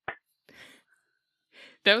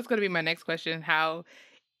 That was going to be my next question. How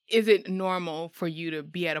is it normal for you to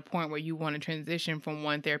be at a point where you want to transition from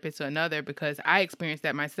one therapist to another? Because I experienced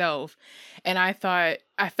that myself. And I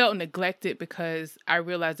felt neglected because I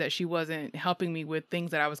realized that she wasn't helping me with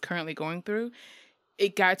things that I was currently going through.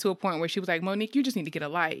 It got to a point where she was like, Monique, you just need to get a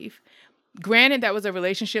life. Granted, that was a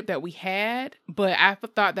relationship that we had, but I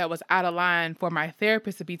thought that was out of line for my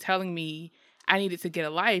therapist to be telling me I needed to get a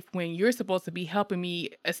life when you're supposed to be helping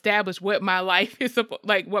me establish what my life is,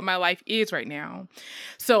 what my life is right now.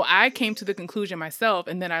 So I came to the conclusion myself,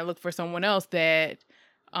 and then I looked for someone else that,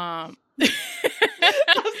 I'm sorry,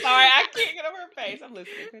 I can't get over her face. I'm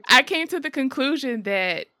listening. I came to the conclusion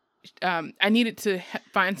that I needed to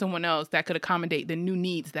find someone else that could accommodate the new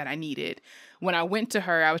needs that I needed. When I went to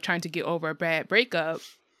her, I was trying to get over a bad breakup.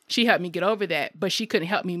 She helped me get over that, but she couldn't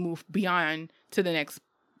help me move beyond to the next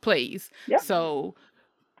place. Yep. So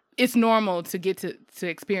it's normal to get to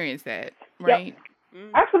experience that, right? Yep.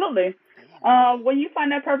 Absolutely. When you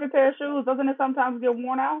find that perfect pair of shoes, doesn't it sometimes get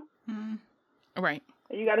worn out? Right.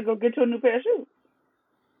 And you got to go get you a new pair of shoes.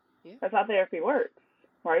 Yeah. That's how therapy works,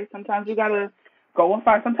 right? Sometimes you got to go and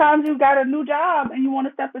find. Sometimes you got a new job and you want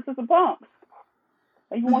to step into some pumps,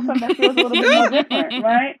 and you want something that feels a little bit more different,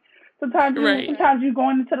 right? Sometimes you're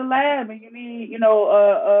going into the lab and you need,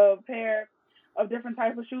 a pair of different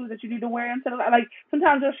types of shoes that you need to wear into the lab. Like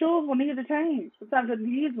sometimes your shoes will need to change. Sometimes your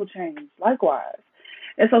needs will change. Likewise.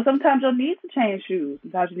 And so sometimes you'll need to change shoes.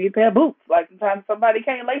 Sometimes you need a pair of boots. Like sometimes somebody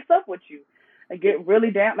can't lace up with you and get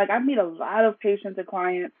really down. Like I meet a lot of patients and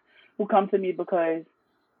clients who come to me because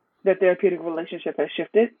their therapeutic relationship has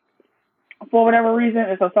shifted for whatever reason.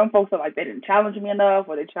 And so some folks are like, they didn't challenge me enough,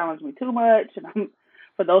 or they challenged me too much. And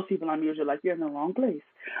for those people, I'm usually like, you're in the wrong place.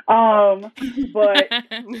 But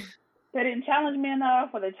they didn't challenge me enough,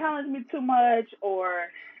 or they challenged me too much, or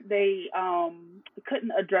they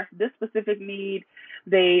couldn't address this specific need.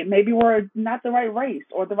 They maybe were not the right race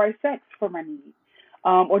or the right sex for my need,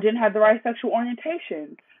 or didn't have the right sexual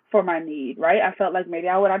orientation for my need, right? I felt like maybe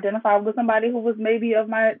I would identify with somebody who was maybe of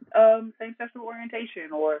my same sexual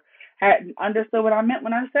orientation, or had understood what I meant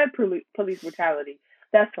when I said police brutality,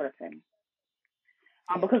 that sort of thing.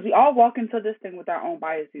 Because we all walk into this thing with our own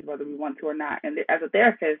biases, whether we want to or not. And as a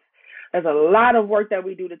therapist, there's a lot of work that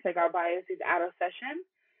we do to take our biases out of session.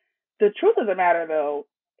 The truth of the matter, though,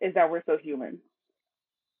 is that we're so human.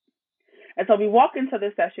 And so we walk into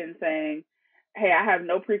this session saying, hey, I have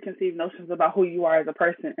no preconceived notions about who you are as a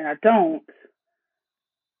person, and I don't,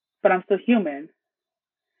 but I'm still human.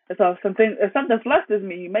 And so if something flusters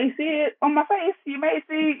me, you may see it on my face. You may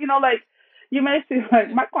see, you may see, like,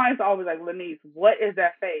 my clients are always like, Lanice, what is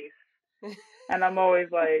that face? And I'm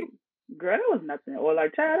always like, girl, that was nothing. Or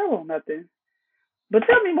like, child, that was nothing. But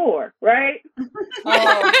tell me more, right?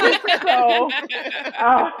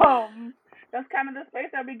 That's kind of the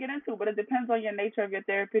space that we get into. But it depends on your nature of your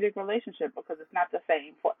therapeutic relationship, because it's not the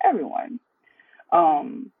same for everyone. I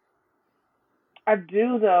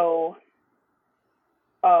do, though,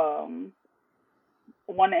 want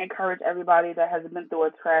to encourage everybody that has been through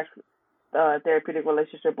a trash therapeutic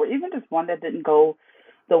relationship, or even just one that didn't go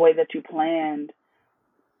the way that you planned,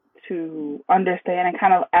 to understand and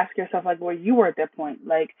kind of ask yourself, like, where you were at that point.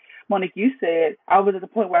 Like Monique, you said, I was at the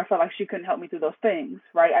point where I felt like she couldn't help me through those things,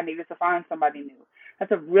 right? I needed to find somebody new.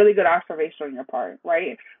 That's a really good observation on your part,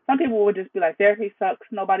 right? Some people would just be like, therapy sucks,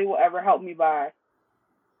 nobody will ever help me by,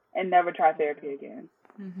 and never try therapy again.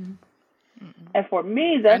 Mm-hmm. And for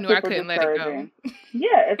me, that's super discouraging.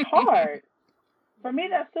 Yeah, it's hard. For me,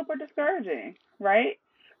 that's super discouraging, right?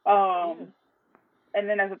 And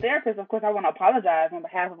then as a therapist, of course, I want to apologize on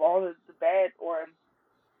behalf of all the bad or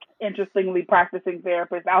interestingly practicing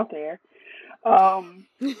therapists out there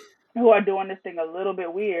who are doing this thing a little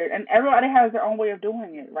bit weird. And everybody has their own way of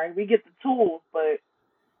doing it, right? We get the tools, but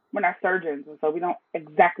we're not surgeons, and so we don't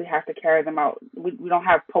exactly have to carry them out. We don't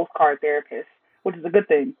have postcard therapists, which is a good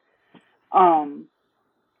thing. And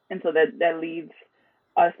so that leads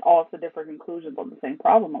us all to different conclusions on the same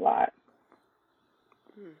problem a lot.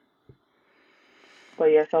 But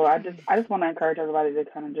yeah, so I just want to encourage everybody to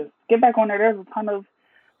kind of just get back on there. There's a ton of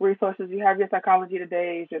resources. You have your Psychology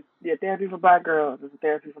Today, your Therapy for Black Girls, there's a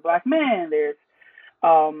Therapy for Black Men, there's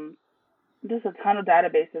a ton of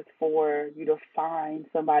databases for you to find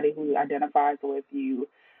somebody who identifies with you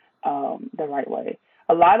the right way.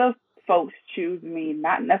 A lot of folks choose me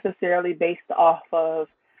not necessarily based off of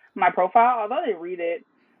my profile, although they read it.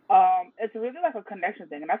 It's really like a connection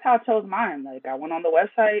thing, and that's how I chose mine. Like, I went on the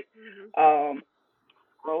website,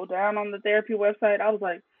 scrolled down on the therapy website. I was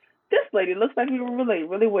like, this lady looks like we will relate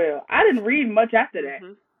really well. I didn't read much after that,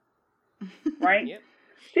 right? Yep.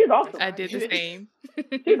 She's awesome. I did the same.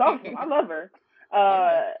 She's awesome. I love her.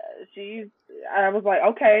 I was like,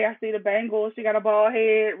 okay, I see the bangles. She got a bald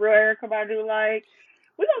head, real Erykah Badu like.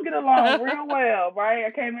 We're going to get along real well, right?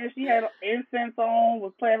 I came in, she had incense on,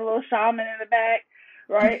 was playing a little shaman in the back,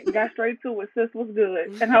 right? Got straight to it. Sis was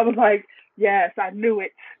good. And I was like, yes, I knew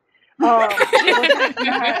it.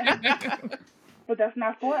 But that's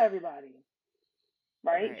not for everybody,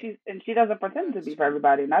 right? She doesn't pretend to be for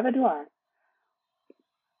everybody. Neither do I.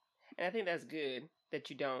 And I think that's good that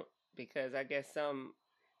you don't, because I guess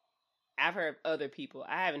I've heard other people,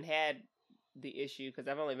 I haven't had the issue because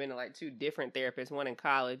I've only been to like 2 different therapists, one in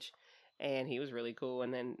college, and he was really cool,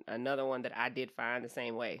 and then another one that I did find the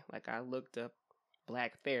same way. Like, I looked up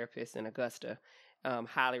Black therapists in Augusta,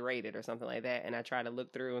 highly rated or something like that, and I tried to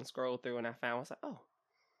look through and scroll through, and I was like, oh,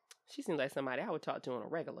 she seems like somebody I would talk to on a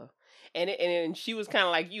regular. And she was kind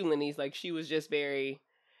of like you, Lanice. Like, she was just very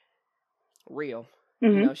real.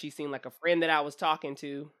 Mm-hmm. You know, she seemed like a friend that I was talking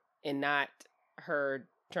to, and not her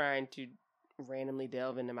trying to randomly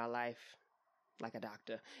delve into my life like a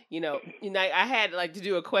doctor. You know, I had like to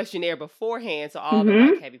do a questionnaire beforehand, so all the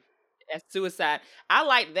like heavy suicide. I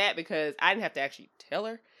liked that because I didn't have to actually tell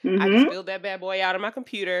her. I just filled that bad boy out on my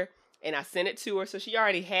computer and I sent it to her, so she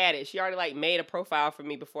already had it. She already like made a profile for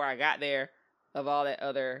me before I got there of all that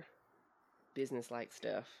other business like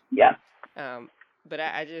stuff. Yeah. But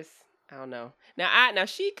I don't know. Now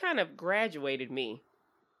she kind of graduated me.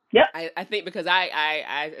 Yep. I think because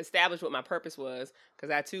I established what my purpose was, because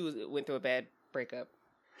I too went through a bad breakup,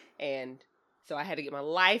 and so I had to get my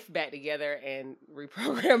life back together and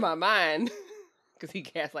reprogram my mind because he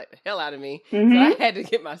gaslight the hell out of me. Mm-hmm. So I had to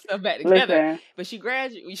get myself back together. Listen. But she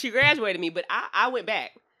graduated me, but I went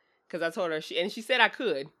back because I told her she said I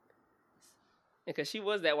could. Because she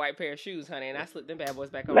was that white pair of shoes, honey, and I slipped them bad boys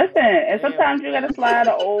back on. Listen, and sometimes you gotta slide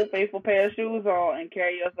an old faithful pair of shoes on and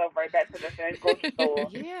carry yourself right back to the same grocery store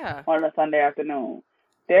on a Sunday afternoon.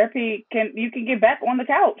 Therapy you can get back on the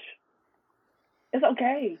couch. It's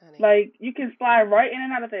okay. Honey. Like, you can slide right in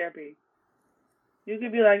and out of therapy. You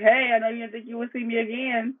could be like, hey, I know you didn't think you would see me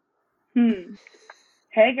again.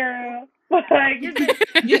 Hey, girl. Like,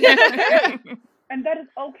 and that is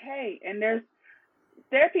okay. And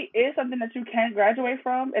therapy is something that you can graduate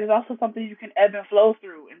from. It is also something you can ebb and flow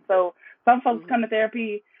through. And so some folks come to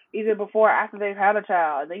therapy either before or after they've had a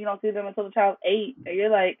child. And then you don't see them until the child's 8. And you're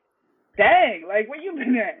like, dang, like, where you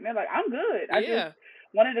been at? And they're like, I'm good. I just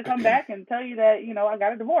wanted to come back and tell you that, I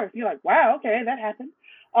got a divorce. You're like, wow, okay, that happened.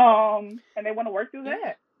 And they want to work through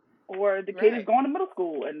that. Or the kid is going to middle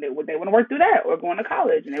school and they want to work through that. Or going to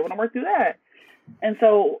college and they want to work through that. And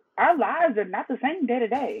so our lives are not the same day to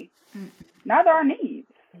day. Neither are needs.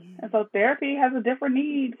 And so therapy has a different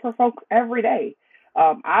need for folks every day.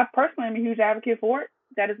 I personally am a huge advocate for it.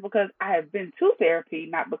 That is because I have been to therapy,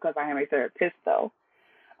 not because I am a therapist, though.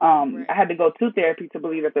 I had to go to therapy to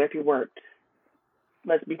believe that therapy worked.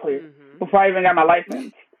 Let's be clear. Before I even got my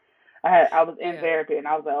license, I was in therapy, and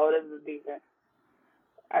I was like, oh, this is decent.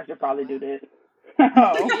 I should probably do this.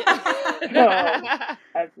 So,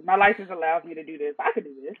 my license allows me to do this. I could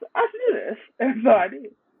do this. I should do this. And so I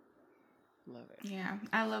did. Love it. Yeah,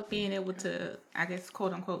 I love being able to, I guess,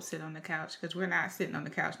 quote unquote, sit on the couch, because we're not sitting on the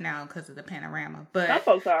couch now because of the panorama. But some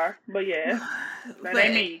folks are, but yeah, that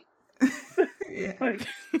ain't me.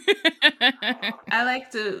 I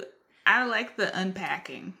like the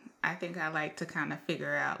unpacking. I think I like to kind of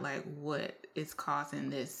figure out like what is causing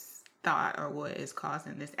this thought or what is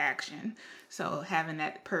causing this action. So having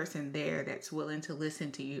that person there that's willing to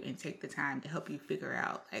listen to you and take the time to help you figure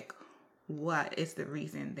out like what is the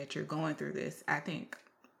reason that you're going through this, I think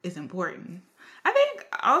is important. I think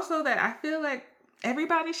also that I feel like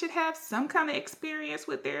everybody should have some kind of experience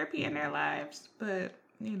with therapy in their lives, but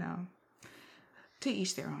to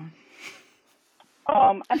each their own.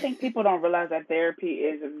 I think people don't realize that therapy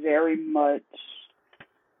is very much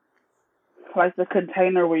like the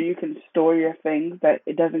container where you can store your things, that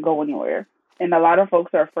it doesn't go anywhere. And a lot of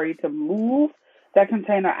folks are afraid to move that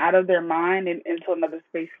container out of their mind and into another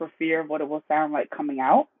space for fear of what it will sound like coming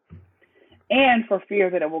out, and for fear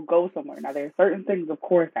that it will go somewhere. Now, there are certain things, of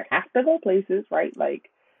course, that have to go places, right? Like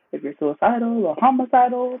if you're suicidal or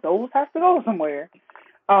homicidal, those have to go somewhere.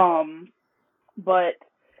 But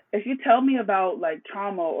if you tell me about like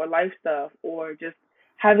trauma or life stuff or just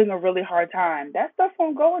having a really hard time, that stuff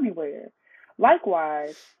won't go anywhere.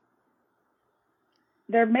 Likewise,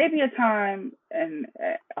 there may be a time, and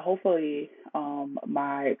hopefully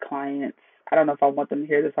my clients, I don't know if I want them to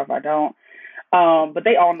hear this or if I don't, but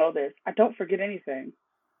they all know this. I don't forget anything.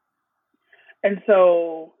 And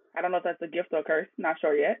so I don't know if that's a gift or a curse. Not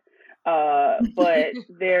sure yet. But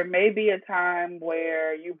there may be a time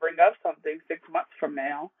where you bring up something 6 months from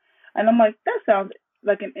now, and I'm like, that sounds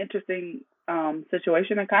like an interesting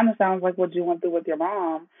situation. It kind of sounds like what you went through with your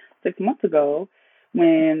mom 6 months ago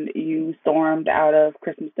when you stormed out of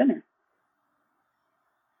Christmas dinner.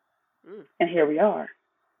 And here we are.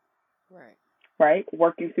 Right?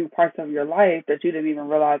 Working through parts of your life that you didn't even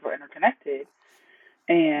realize were interconnected.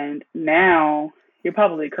 And now you're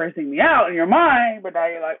probably cursing me out in your mind, but now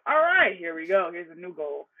you're like, all right, here we go. Here's a new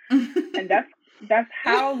goal. And that's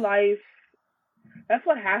how life, that's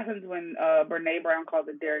what happens when Brene Brown calls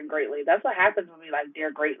it daring greatly. That's what happens when we like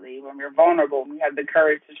dare greatly, when we're vulnerable, when we have the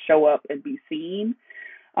courage to show up and be seen,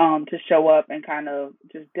 to show up and kind of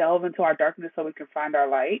just delve into our darkness so we can find our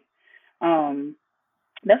light.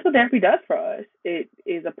 That's what therapy does for us. It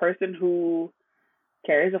is a person who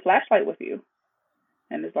carries a flashlight with you.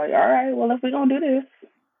 And it's like, all right, well, if we're going to do this,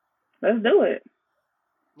 let's do it.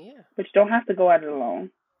 Yeah. But you don't have to go at it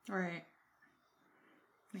alone. Right.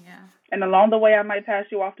 Yeah. And along the way, I might pass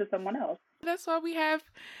you off to someone else. That's why we have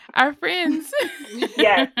our friends.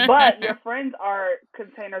 Yes, but your friends are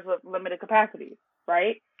containers with limited capacity,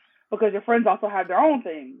 right? Because your friends also have their own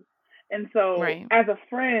things. And so as a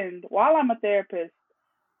friend, while I'm a therapist,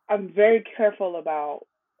 I'm very careful about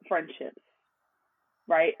friendships,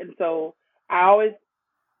 right? And so I always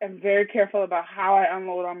am very careful about how I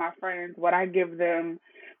unload on my friends, what I give them,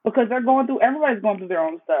 because everybody's going through their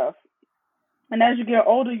own stuff. And as you get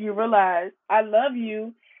older, you realize, I love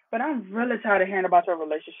you, but I'm really tired of hearing about your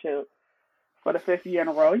relationship for the 5th year in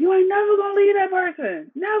a row. You ain't never going to leave that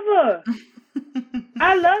person. Never.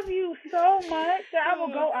 I love you so much that I will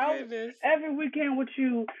go out goodness. every weekend with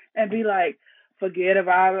you and be like, forget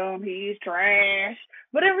about him, he's trash.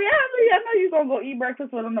 But in reality, I know you're going to go eat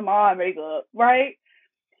breakfast with him tomorrow and make up, right?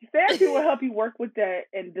 Therapy will help you work with that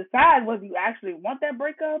and decide whether you actually want that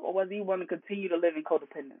breakup or whether you want to continue to live in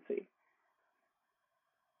codependency.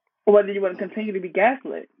 Or whether you want to continue to be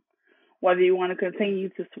gaslit. Whether you want to continue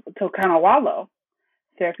to kind of wallow.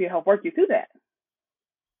 Therapy will help work you through that.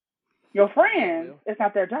 Your friends, it's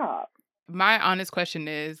not their job. My honest question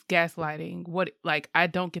is gaslighting. What, like, I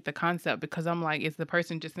don't get the concept because I'm like, is the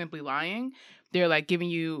person just simply lying? They're like giving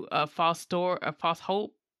you a false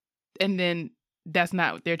hope, and then that's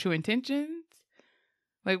not their true intentions.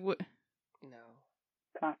 Like what? No,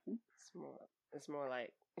 it's more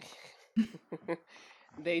like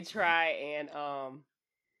they try and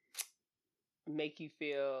make you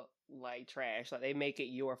feel like trash. Like they make it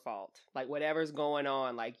your fault. Like whatever's going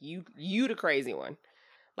on, like you the crazy one.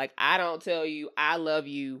 Like I don't tell you I love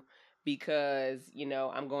you because, you know,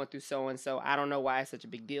 I'm going through so and so. I don't know why it's such a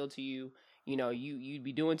big deal to you. You know, you'd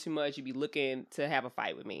be doing too much. You'd be looking to have a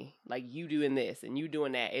fight with me. Like you doing this and you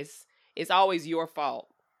doing that. It's always your fault.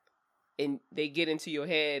 And they get into your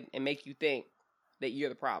head and make you think that you're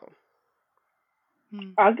the problem.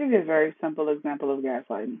 I'll give you a very simple example of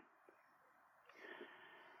gaslighting,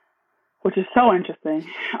 which is so interesting.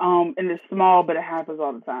 And it's small, but it happens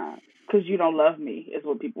all the time. Because you don't love me, is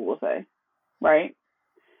what people will say, right?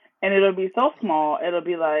 And it'll be so small, it'll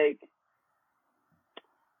be like,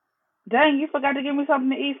 dang, you forgot to give me something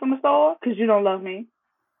to eat from the store because you don't love me.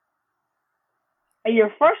 And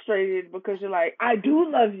you're frustrated because you're like, I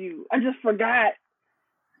do love you. I just forgot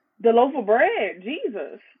the loaf of bread.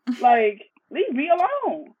 Jesus. Like, leave me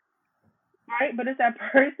alone. Right? But it's that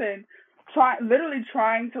person literally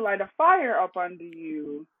trying to light a fire up under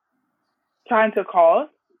you, trying to cause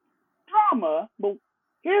drama. But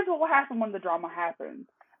here's what will happen when the drama happens.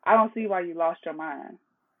 I don't see why you lost your mind.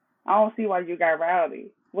 I don't see why you got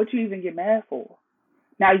rowdy. What you even get mad for?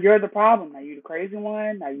 Now you're the problem. Now you the crazy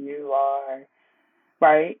one. Now you are,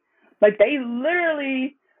 right? Like they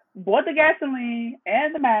literally bought the gasoline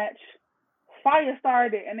and the match. Fire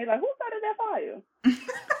started, and they're like, "Who started that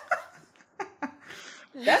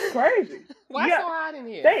fire?" That's crazy. Why so hot in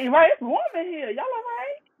here? Right, it's warm in here. Y'all all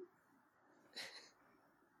right?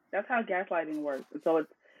 That's how gaslighting works. And so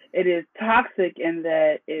it is toxic in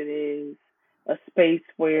that it is a space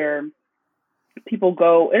where people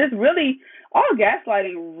go. It is really all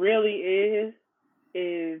gaslighting really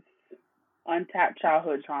is untapped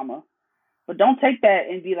childhood trauma. But don't take that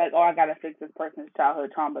and be like, oh, I gotta fix this person's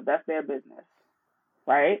childhood trauma. That's their business,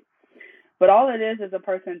 right? But all it is a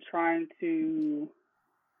person trying to,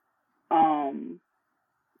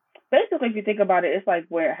 basically, if you think about it, it's like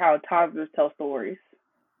how toddlers tell stories,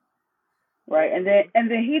 right? And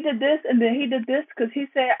then he did this, and then he did this because he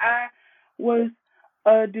said I was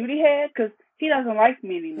a duty head because he doesn't like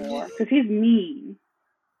me anymore because he's mean.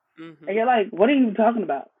 Mm-hmm. And you're like, what are you talking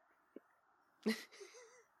about?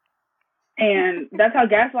 And that's how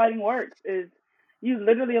gaslighting works, is you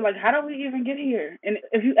literally are like, how do we even get here? And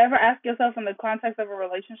if you ever ask yourself in the context of a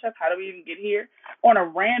relationship, how do we even get here? On a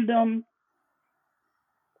random,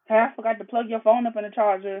 hey, I forgot to plug your phone up in the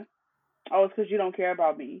charger. Oh, it's because you don't care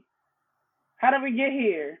about me. How did we get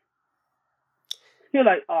here? You're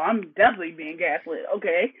like, oh, I'm definitely being gaslit.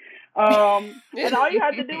 Okay. And all you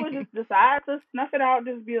have to do is just decide to snuff it out.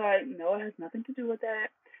 Just be like, no, it has nothing to do with that.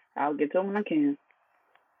 I'll get to them when I can.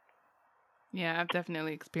 Yeah, I've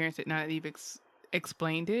definitely experienced it now that you've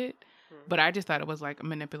explained it, but I just thought it was like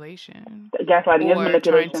manipulation. Gaslighting is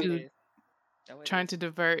manipulation. Trying to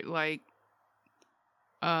divert, like,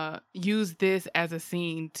 use this as a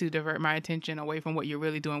scene to divert my attention away from what you're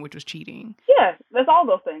really doing, which was cheating. Yeah, that's all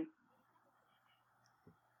those things.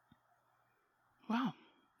 Wow.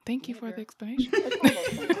 Thank you for the explanation.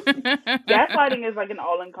 Gaslighting is like an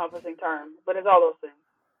all-encompassing term, but it's all those things.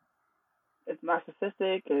 It's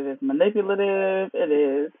narcissistic, it is manipulative, it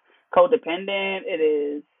is codependent, it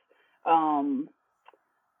is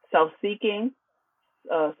self-seeking,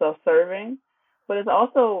 self-serving, but it's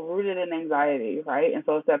also rooted in anxiety, right? And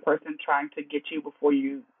so it's that person trying to get you before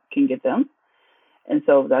you can get them. And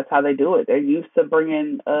so that's how they do it. They're used to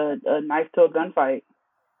bringing a knife to a gunfight.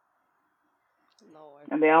 Lord.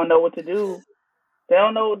 And they don't know what to do. They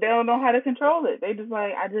don't know how to control it. They just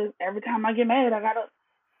like, every time I get mad, I gotta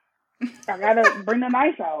bring the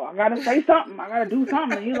knife out. I gotta say something. I gotta do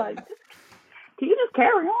something. And you're like, can you just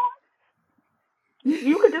carry on?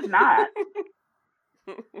 You could just not.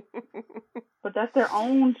 But that's their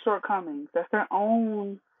own shortcomings. That's their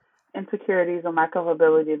own insecurities and lack of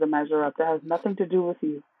ability to measure up. That has nothing to do with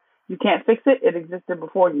you. You can't fix it. It existed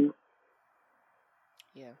before you.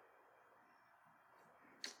 Yeah.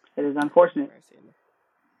 It is unfortunate.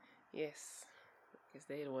 Yes. I guess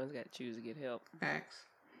they the ones got to choose to get help. Facts.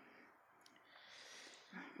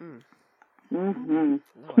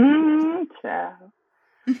 Child.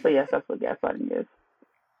 But yes, that's what gaslighting is.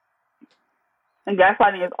 And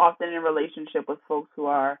gaslighting is often in relationship with folks who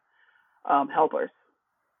are helpers.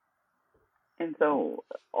 And so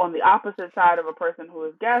on the opposite side of a person who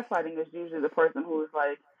is gaslighting is usually the person who is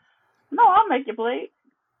like, no, I'll make your plate.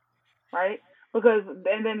 Right? Because,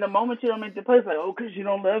 and then the moment you don't make the plate, it's like, oh, because you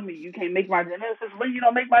don't love me, you can't make my dinner. It's just when you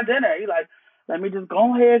don't make my dinner. You're like, let me just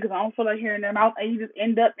go ahead because I don't feel like hearing them out. And you just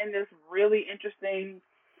end up in this really interesting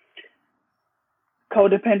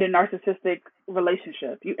codependent narcissistic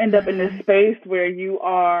relationship. You end up in this space where you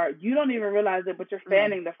don't even realize it, but you're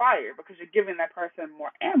fanning the fire because you're giving that person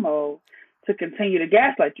more ammo to continue to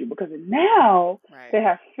gaslight you because now they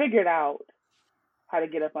have figured out how to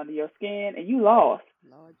get up under your skin and you lost.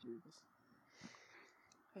 Lord Jesus.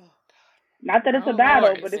 Oh, God. Not that it's a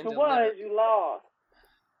battle, but if it was, you lost.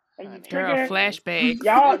 And you trigger flashbacks.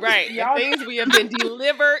 Y'all, y'all things we have been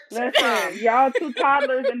delivered. Listen, y'all two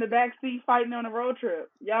toddlers in the back seat fighting on a road trip.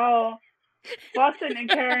 Y'all fussing and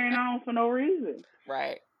carrying on for no reason.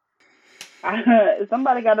 Right.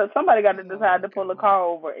 Somebody got to decide to pull the car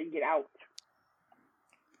over and get out.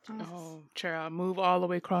 Oh, child, move all the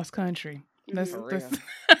way cross country. That's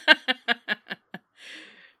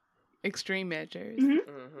extreme measures.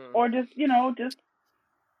 Or just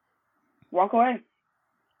walk away.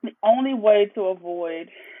 The only way to avoid,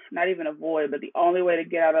 not even avoid, but the only way to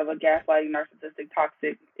get out of a gaslighting, narcissistic,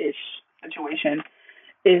 toxic-ish situation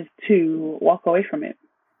is to walk away from it.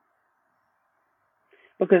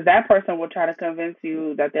 Because that person will try to convince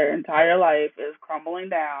you that their entire life is crumbling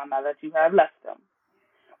down now that you have left them.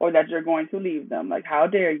 Or that you're going to leave them. Like, how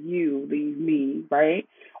dare you leave me, right?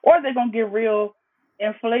 Or they're going to get real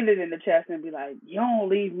inflated in the chest and be like, you don't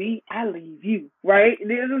leave me, I leave you, right?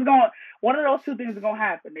 One of those two things is going to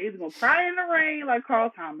happen. They're either going to cry in the rain like Carl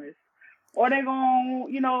Thomas, or they're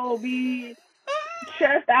going to, be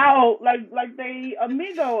chest out like they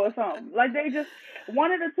amigo or something. Like they just,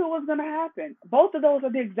 one of the two is going to happen. Both of those are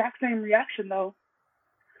the exact same reaction, though.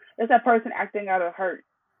 It's that person acting out of hurt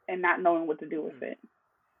and not knowing what to do with it.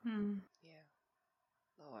 Yeah.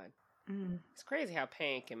 Lord. It's crazy how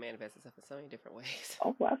pain can manifest itself in so many different ways.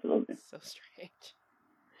 Oh, absolutely. It's so strange.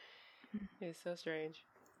 It's so strange.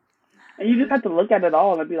 And you just have to look at it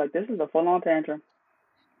all and be like, this is a full-on tantrum.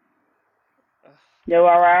 You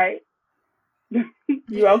all right?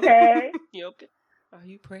 You okay? You okay? Are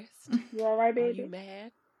you pressed? You all right, baby? Are you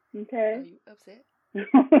mad? Okay. Are you upset?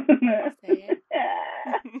 Sad?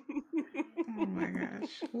 Oh my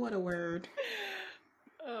gosh. What a word.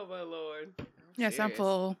 Oh my Lord. Yes, I'm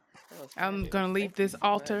full. I'm going to leave this so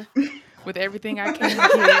altar with everything I can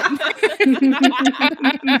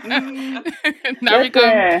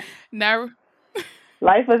get. Now,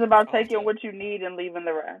 life is about taking what you need and leaving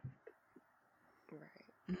the rest.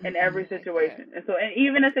 Right. In every situation. And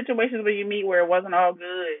even in situations where you meet where it wasn't all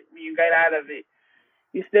good, when you get out of it,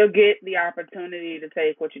 you still get the opportunity to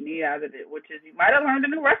take what you need out of it, which is you might have learned a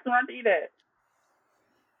new restaurant to eat at.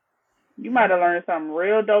 You might have learned something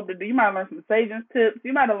real dope to do. You might have learned some savings tips.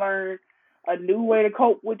 You might have learned a new way to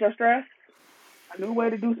cope with your stress, a new way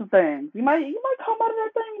to do some things. You might come out of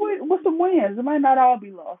that thing with some wins. It might not all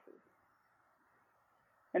be losses.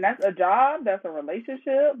 And that's a job, that's a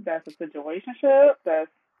relationship, that's a situationship,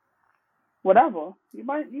 that's whatever. You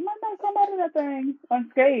might not come out of that thing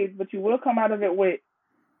unscathed, but you will come out of it with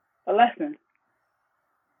a lesson.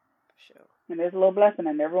 Sure. And there's a little blessing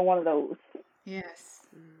in every one of those. Yes.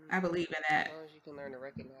 I believe in that. As long as you can learn to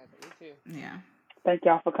recognize it. Me too. Yeah. Thank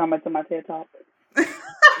y'all for coming to my TED Talk.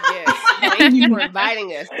 Yes. Thank you for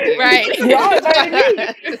inviting us. Right. Y'all invited me.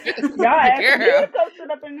 Y'all asked me to come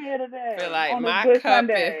sit up in here today. I feel like on my Good cup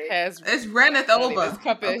Sunday. It's runneth over. This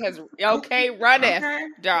cup has runneth,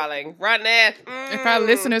 darling, runneth. If our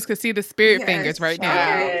listeners could see the spirit fingers right now.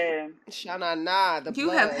 Yeah. Shana, the you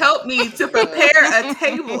blood. have helped me to prepare a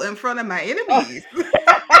table in front of my enemies.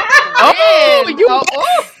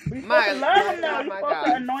 My love them though. You're supposed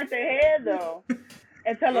to anoint their head though,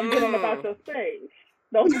 and tell them get on about your stage.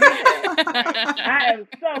 Don't forget that. I am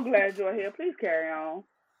so glad you're here. Please carry on.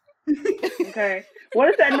 Okay. What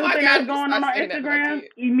is that new thing that's going on Instagram?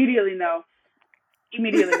 Immediately know.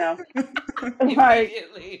 Immediately know.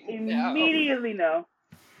 Immediately know.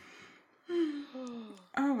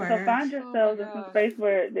 Oh my So find yourselves in some space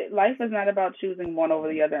where life is not about choosing one over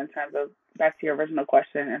the other in terms of, back to your original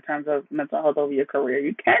question, in terms of mental health over your career.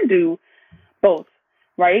 You can do both,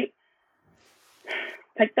 right?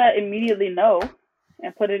 take that immediately no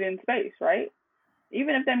and put it in space, right?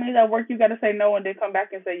 Even if that means at work you got to say no and then come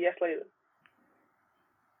back and say yes later.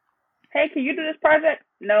 Hey, can you do this project?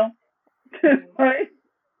 No. Right?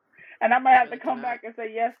 And I might have to come back and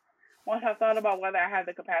say yes once I've thought about whether I have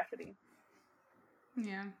the capacity.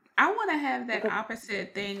 Yeah. I want to have that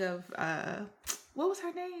opposite thing of, what was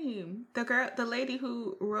her name? The lady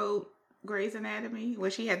who wrote Grey's Anatomy,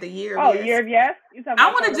 where she had the year of yes. Year of yes?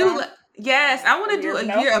 I want to do, yes, I want to do a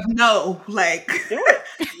year of no. Like, do it.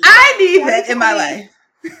 I need that in my life.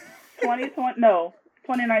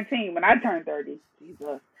 2019, when I turned 30.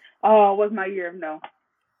 Jesus. Was my year of no.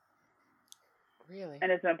 Really?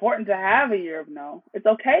 And it's important to have a year of no. It's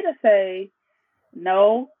okay to say,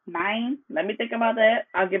 no, 9, let me think about that.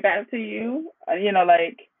 I'll get back to you.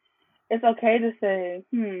 It's okay to say,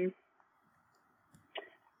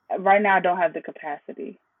 right now I don't have the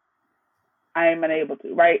capacity. I am unable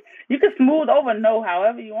to, right? You can smooth over no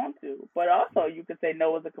however you want to, but also you could say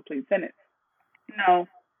no as a complete sentence. No.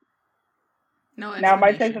 No. Now it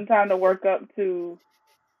might take some time to work up to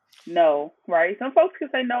no, right? Some folks can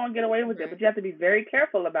say no and get away with it, but you have to be very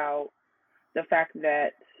careful about the fact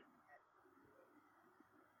that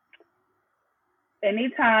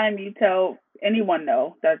anytime you tell anyone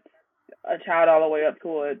no, that's a child all the way up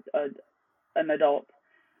to an adult,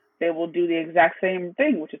 they will do the exact same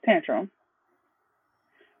thing, which is tantrum.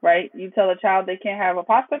 Right? You tell a child they can't have a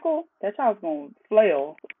popsicle, that child's going to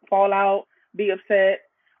flail, fall out, be upset.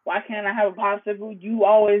 Why can't I have a popsicle? You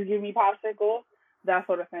always give me popsicles, that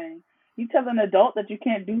sort of thing. You tell an adult that you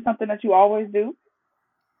can't do something that you always do,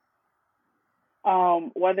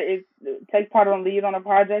 whether it's take part on lead on a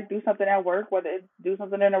project, do something at work, whether it's do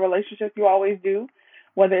something in a relationship you always do,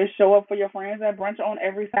 whether it's show up for your friends at brunch on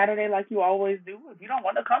every Saturday like you always do. If you don't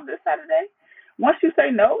want to come this Saturday, once you say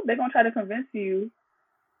no, they're going to try to convince you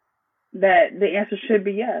that the answer should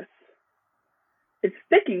be yes. It's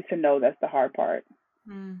sticking to no that's the hard part.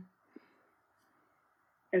 And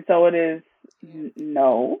so it is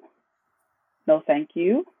no, thank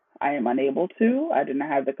you. I am unable to. I do not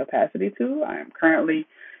have the capacity to. I am currently,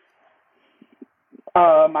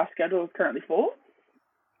 my schedule is currently full.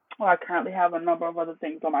 I currently have a number of other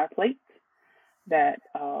things on my plate that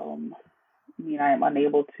mean I am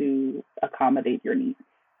unable to accommodate your needs.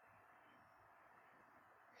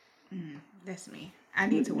 That's me. I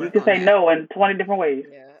need to work on You can say that. no in 20 different ways.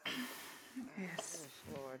 Yeah. Yes.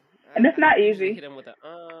 Oh, Lord. And it's not easy. Hit him with a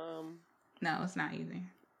No, it's not easy.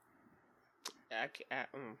 I'm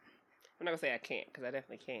not gonna say I can't, because I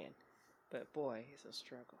definitely can, but boy, it's a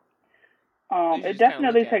struggle. It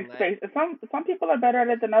definitely takes space. Some people are better at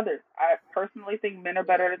it than others. I personally think men are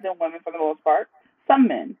better at it than women for the most part. Some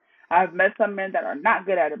men. I've met some men that are not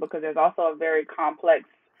good at it because there's also a very complex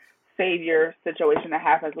savior situation that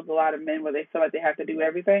happens with a lot of men where they feel like they have to do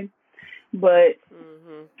everything. But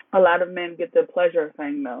a lot of men get the pleasure of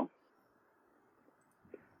saying no.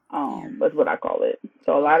 That's what I call it.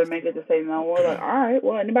 So a lot of men get to say no. We're like, all right,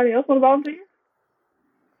 well, anybody else want to volunteer?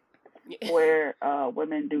 Where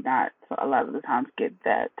women do not, so a lot of the times, get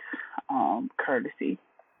that courtesy.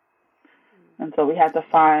 And so we have to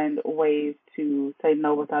find ways to say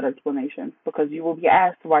no without explanation, because you will be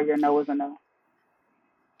asked why your no is a no.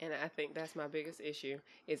 And I think that's my biggest issue,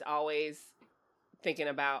 is always thinking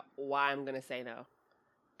about why I'm going to say no.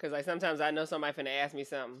 Because like sometimes I know somebody finna ask me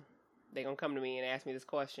something. They're going to come to me and ask me this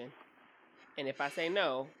question. And if I say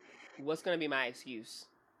no, what's going to be my excuse?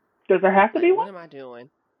 Does there have to be one? What am I doing?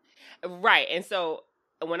 Right. And so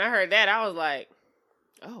when I heard that, I was like,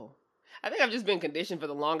 oh, I think I've just been conditioned for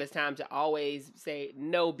the longest time to always say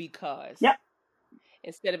no because. Yep.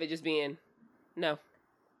 Instead of it just being no.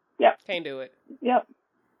 Yep. Can't do it. Yep.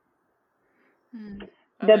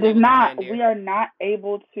 That does not, we are not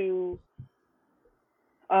able to,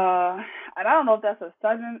 and I don't know if that's a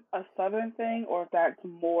southern thing or if that's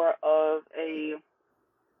more of a,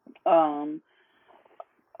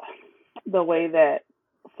 the way that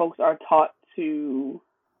folks are taught to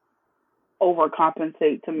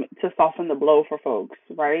overcompensate to soften the blow for folks,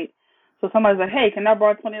 right? So somebody's like, hey, can I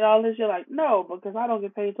borrow $20? You're like, no, because I don't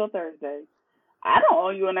get paid till Thursday. I don't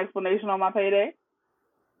owe you an explanation on my payday.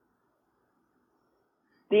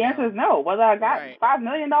 The answer is no, whether I got $5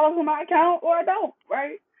 million in my account or I don't,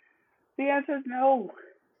 right? The answer is no.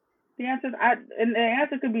 The answer is and the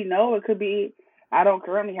answer could be no. It could be I don't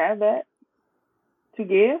currently have that to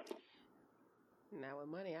give. Now with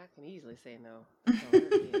money, I can easily say no. Don't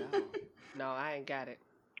hurt me at all. No, I ain't got it.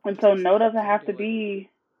 And so no doesn't have to be.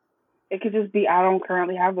 It could just be I don't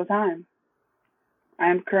currently have the time.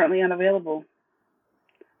 I am currently unavailable.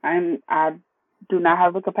 I do not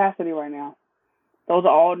have the capacity right now. Those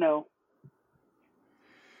are all no.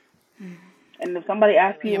 And if somebody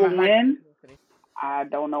asks Yeah, you when, I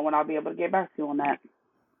don't know when I'll be able to get back to you on that.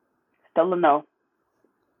 Still a no.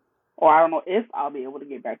 Or I don't know if I'll be able to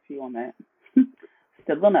get back to you on that.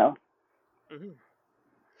 Still a no.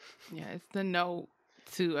 Yeah, it's the no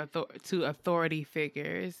to authority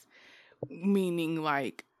figures, meaning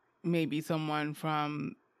like maybe someone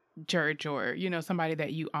from church or somebody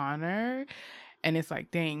that you honor, and it's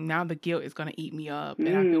like, dang, now the guilt is gonna eat me up,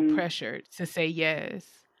 and I feel pressured to say yes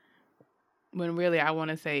when really I want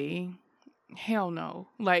to say hell no,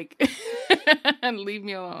 like and leave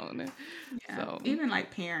me alone. Yeah. So Even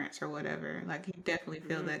like parents or whatever, like you definitely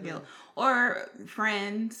feel that guilt, or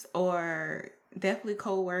friends, or definitely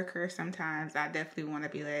co-workers. Sometimes I definitely want to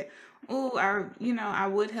be like, oh, I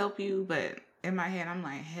would help you, but in my head I'm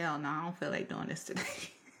like, hell no, I don't feel like doing this today.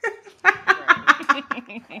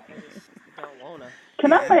 Don't wanna.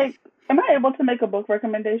 Am I able to make a book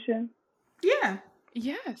recommendation? Yeah.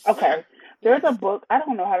 yes. Okay. There's a book, I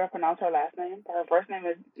don't know how to pronounce her last name, but her first name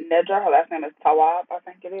is Nedra, her last name is Tawwab, I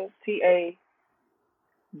think it is.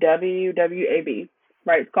 Tawwab.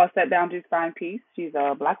 Right, it's called Set Boundaries, Find Peace. She's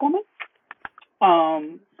a Black woman.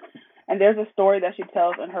 And there's a story that she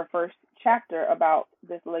tells in her first chapter about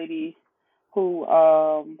this lady who,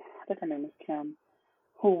 I think her name is Kim,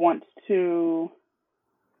 who wants to,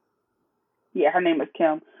 her name is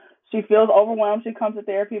Kim. She feels overwhelmed. She comes to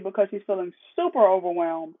therapy because she's feeling super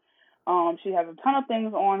overwhelmed. She has a ton of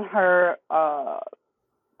things on her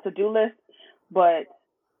to-do list, but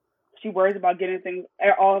she worries about getting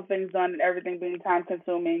all the things done and everything being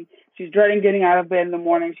time-consuming. She's dreading getting out of bed in the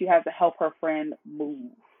morning. She has to help her friend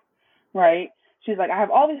move, right? She's like, I have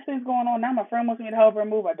all these things going on. Now my friend wants me to help her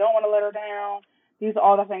move. I don't want to let her down. These are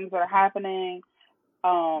all the things that are happening.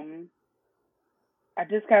 I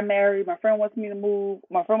just got married. My friend wants me to move.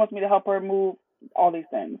 My friend wants me to help her move. All these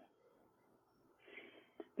things.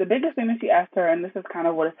 The biggest thing that she asked her, and this is kind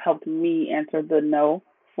of what has helped me answer the no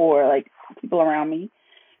for like people around me,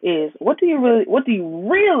 is what do you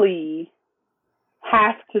really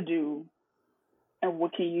have to do, and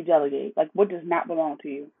what can you delegate? Like, what does not belong to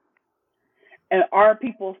you? And are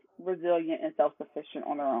people resilient and self-sufficient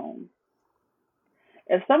on their own?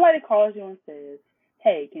 If somebody calls you and says,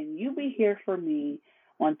 hey, can you be here for me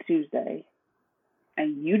on Tuesday,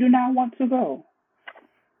 and you do not want to go,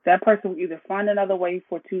 that person will either find another way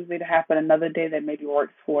for Tuesday to happen another day that maybe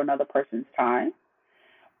works for another person's time,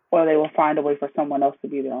 or they will find a way for someone else to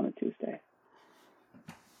be there on a Tuesday.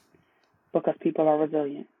 Because people are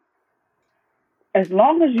resilient. As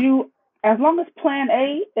long as plan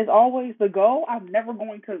A is always the goal, I'm never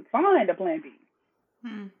going to find a plan B.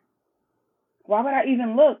 Why would I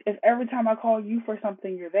even look if every time I call you for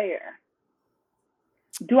something, you're there?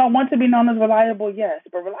 Do I want to be known as reliable? Yes.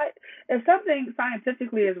 But if something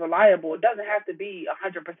scientifically is reliable, it doesn't have to be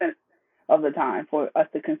 100% of the time for us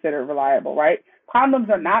to consider reliable, right? Condoms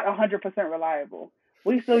are not 100% reliable.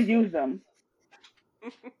 We still use them.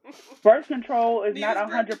 Birth control is not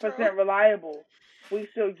 100% reliable. We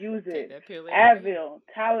still use it. Advil,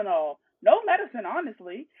 Tylenol, no medicine,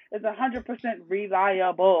 honestly, is 100%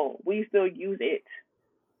 reliable. We still use it.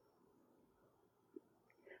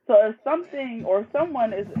 So if something or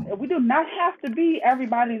someone we do not have to be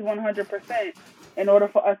everybody's 100% in order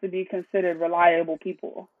for us to be considered reliable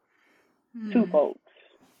people to folks.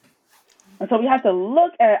 And so we have to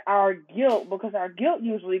look at our guilt, because our guilt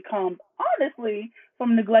usually comes, honestly,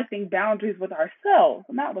 from neglecting boundaries with ourselves,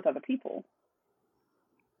 not with other people.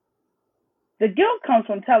 The guilt comes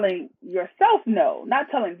from telling yourself no, not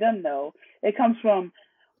telling them no. It comes from,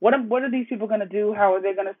 what are these people going to do? How are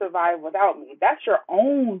they going to survive without me? That's your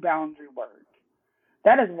own boundary work.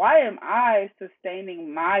 That is, why am I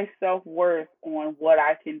sustaining my self-worth on what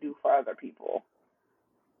I can do for other people?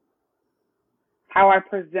 How I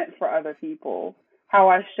present for other people, how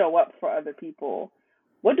I show up for other people.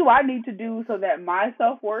 What do I need to do so that my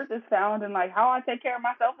self-worth is found in like how I take care of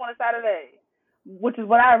myself on a Saturday? Which is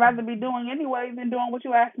what I'd rather be doing anyway than doing what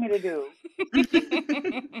you asked me to do.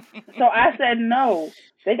 So I said no.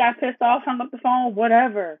 They got pissed off, hung up the phone,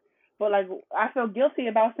 whatever. But like, I feel guilty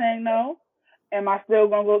about saying no. Am I still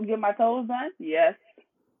going to go get my toes done? Yes.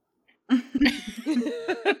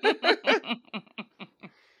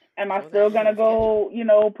 Am I still going to go,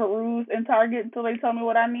 peruse in Target until they tell me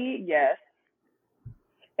what I need? Yes.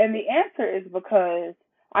 And the answer is because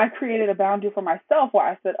I created a boundary for myself where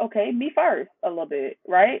I said, okay, me first a little bit,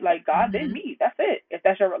 right? Like, God, then me. That's it. If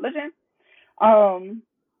that's your religion.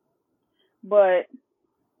 But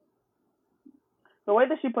the way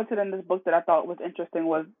that she puts it in this book that I thought was interesting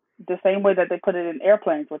was the same way that they put it in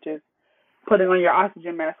airplanes, which is putting on your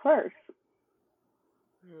oxygen mask first.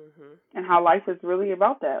 And how life is really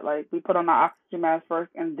about that. Like, we put on our oxygen mask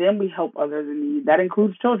first, and then we help others in need. That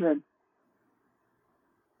includes children.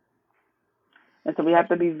 And so we have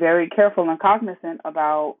to be very careful and cognizant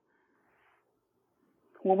about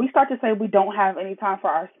when we start to say we don't have any time for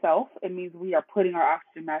ourselves, it means we are putting our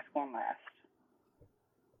oxygen mask on last.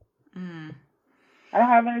 I don't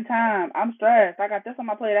have any time. I'm stressed. I got this on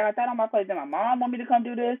my plate. I got that on my plate. Then my mom want me to come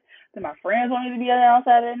do this. Then my friends want me to be there on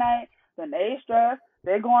Saturday night. Then they stressed.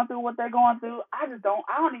 They're going through what they're going through. I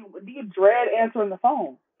don't even, do you dread answering the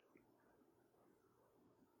phone?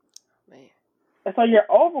 Man. And so your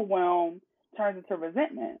overwhelm turns into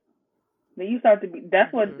resentment. Then you start to be,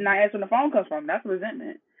 that's what not answering the phone comes from. That's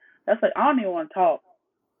resentment. That's like, I don't even want to talk.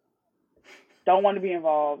 Don't want to be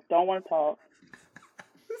involved. Don't want to talk.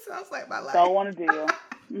 Sounds like my life. Don't want to deal.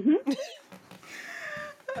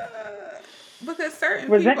 Because certain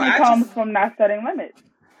resentment people, comes from not setting limits.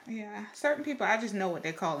 Yeah, certain people, I just know what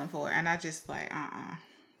they're calling for, and I just like,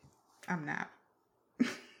 I'm not.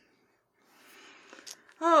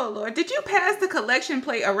 Oh Lord, did you pass the collection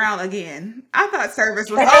plate around again? I thought service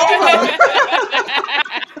was over.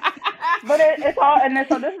 But it's all, and then,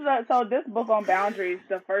 so this book on boundaries,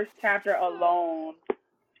 the first chapter alone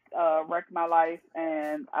wrecked my life,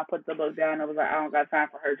 and I put the book down and was like, I don't got time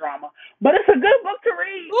for her drama. But it's a good book to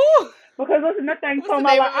read. Ooh. Because listen, that thing told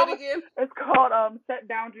my life. It's called Set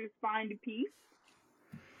Boundaries, Find Peace.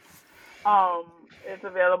 It's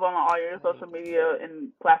available on all your social media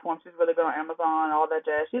and platforms. She's really good on Amazon, all that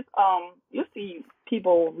jazz. She's you see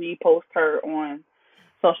people repost her on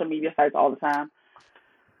social media sites all the time.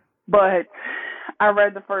 But I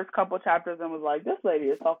read the first couple chapters and was like, this lady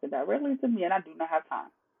is talking directly to me, and I do not have time.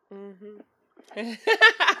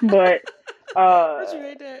 But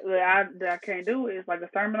I can't do it. It's like a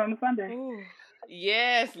sermon on a Sunday. Ooh.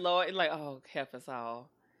 Yes, Lord. Like, oh, help us all.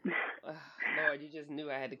 Lord, you just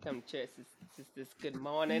knew I had to come to church this good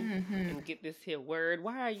morning and get this here word.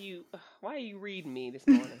 Why are you reading me this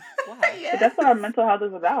morning? Why? Yes. That's what our mental health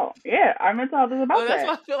is about. Yeah, our mental health is about that's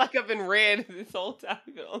why I feel like I've been read this whole time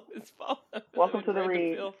on this phone. Welcome to the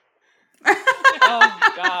read. Oh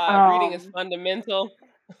God, reading is fundamental.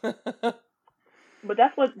 But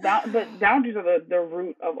that's what boundaries are the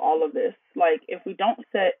root of all of this. Like, if we don't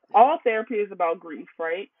set, all therapy is about grief,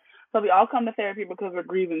 right? So we all come to therapy because we're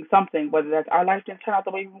grieving something, whether that's our life didn't turn out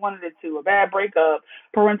the way we wanted it to, a bad breakup,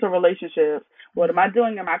 parental relationships, what am I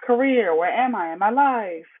doing in my career, where am I in my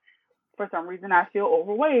life? For some reason I feel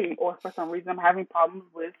overweight, or for some reason I'm having problems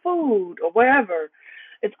with food, or whatever.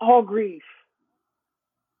 It's all grief.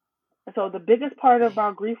 So the biggest part of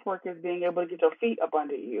our grief work is being able to get your feet up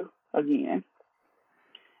under you again.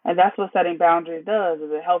 And that's what setting boundaries does,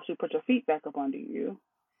 is it helps you put your feet back up under you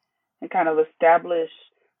and kind of establish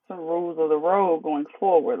some rules of the road going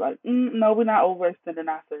forward. Like, no, we're not overextending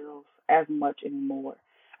ourselves as much anymore.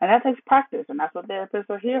 And that takes practice, and that's what therapists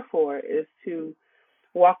are here for, is to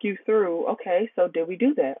walk you through, okay, so did we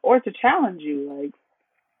do that? Or to challenge you, like,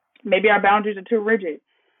 maybe our boundaries are too rigid.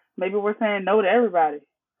 Maybe we're saying no to everybody.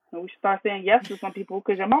 And we should start saying yes to some people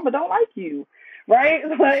because your mama don't like you, right?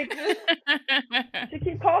 Like, she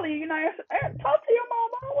keep calling you, you know, talk to your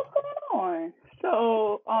mama, what's going on?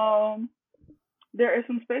 So, there is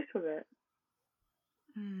some space for that.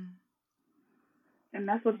 And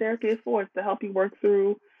that's what therapy is for. It's to help you work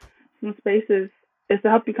through some spaces. It's to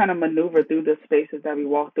help you kind of maneuver through the spaces that we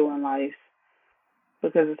walk through in life.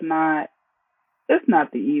 Because it's not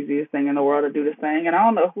the easiest thing in the world to do this thing. And I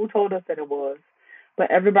don't know who told us that it was.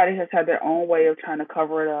 But everybody has had their own way of trying to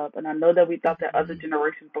cover it up. And I know that we thought that other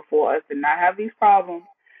generations before us did not have these problems.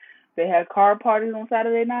 They had card parties on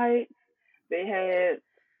Saturday night. They had,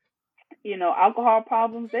 alcohol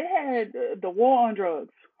problems. They had the war on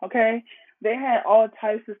drugs, okay? They had all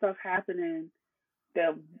types of stuff happening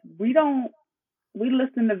that we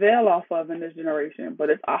lifting the veil off of in this generation. But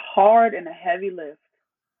it's a hard and a heavy lift.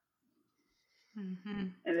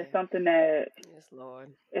 And it's something that, yes, Lord,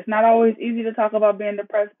 it's not always easy to talk about being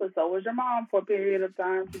depressed, but so was your mom for a period of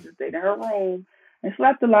time. She just stayed in her room and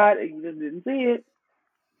slept a lot, and you just didn't see it.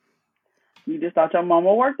 You just thought your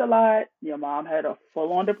mama worked a lot. Your mom had a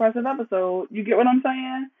full-on depressive episode. You get what I'm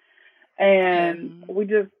saying? And we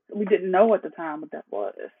didn't know at the time what that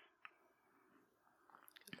was.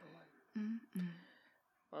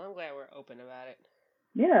 Well, I'm glad we're open about it.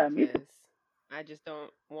 Yeah, me too. I just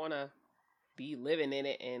don't want to be living in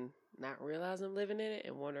it and not realize I'm living in it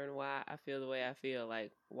and wondering why I feel the way I feel.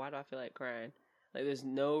 Like, why do I feel like crying? Like, there's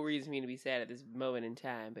no reason for me to be sad at this moment in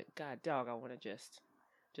time. But God dog, I want to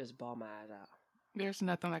just bawl my eyes out. There's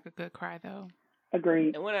nothing like a good cry, though.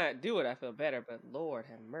 Agreed. And when I do it, I feel better. But Lord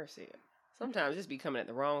have mercy. Sometimes just be coming at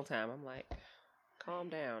the wrong time. I'm like, Calm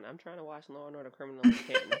down. I'm trying to watch Law and Order Criminal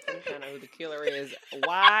Intent. I'm trying to find out who the killer is.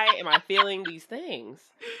 Why am I feeling these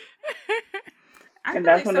things? And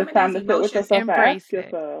that's when it's time to sit with yourself and ask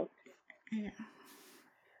yourself.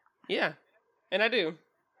 Yeah. And I do.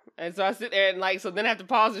 And so I sit there and like, so then I have to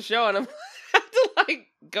pause the show and I'm have to like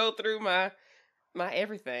go through my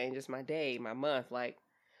everything, just my day, my month, like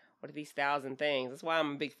what are these 1,000 things? That's why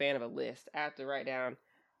I'm a big fan of a list. I have to write down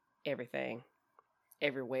everything,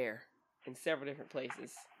 everywhere, in several different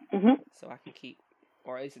places, so I can keep,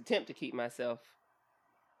 or at least attempt to keep myself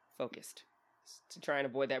focused, to try and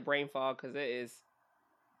avoid that brain fog, because it is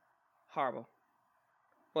horrible.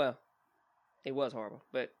 Well, it was horrible,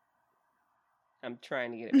 but I'm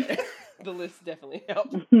trying to get it better. The list definitely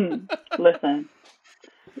helped. Listen,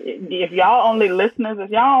 if y'all only listeners,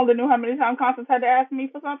 if y'all only knew how many times Constance had to ask me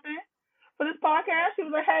for something for this podcast, she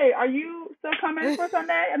was like, "Hey, are you still coming for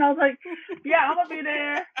Sunday?" And I was like, "Yeah, I'm gonna be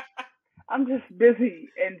there. I'm just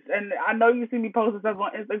busy." And I know you see me posting stuff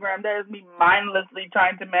on Instagram. That is me mindlessly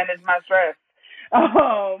trying to manage my stress.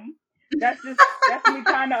 That's me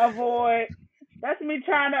trying to avoid. That's me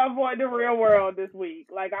trying to avoid the real world this week.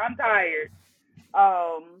 Like, I'm tired.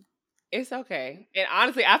 It's okay. And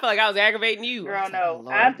honestly, I feel like I was aggravating you. Girl, no.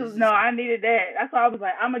 Like, oh, No, I needed that. That's why I was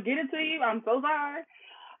like, I'm going to get it to you. I'm so sorry.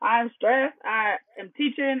 I'm stressed. I am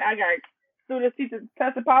teaching. I got students teachers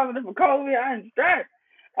tested positive for COVID. I am stressed.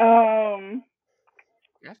 I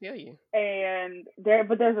feel you. And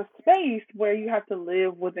there's a space where you have to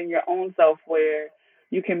live within your own self where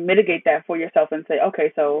you can mitigate that for yourself and say,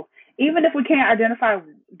 okay, so even if we can't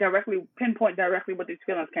pinpoint directly what these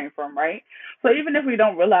feelings came from, right? So even if we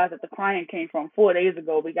don't realize that the crying came from 4 days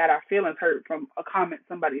ago, we got our feelings hurt from a comment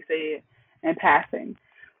somebody said in passing.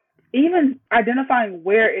 Even identifying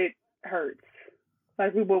where it hurts,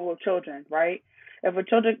 like we would with children, right? If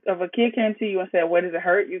a kid came to you and said, "Where does it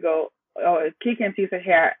hurt?" You go, "Oh," a kid came to you and say,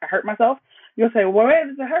 "Hey, I hurt myself." You'll say, "Well, where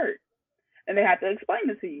does it hurt?" And they have to explain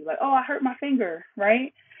it to you, like, "Oh, I hurt my finger,"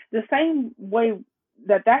 right? The same way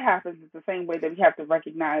that happens is the same way that we have to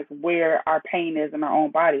recognize where our pain is in our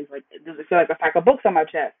own bodies. Like, does it feel like a stack of books on my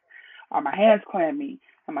chest? Are my hands clammy?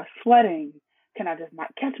 Am I sweating? Can I just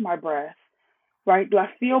not catch my breath? Right? Do I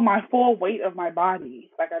feel my full weight of my body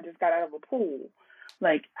like I just got out of a pool?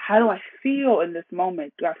 Like, how do I feel in this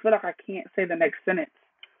moment? Do I feel like I can't say the next sentence?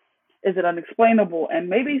 Is it unexplainable? And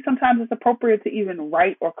maybe sometimes it's appropriate to even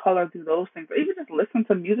write or color through those things, or even just listen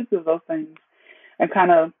to music through those things and kind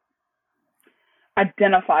of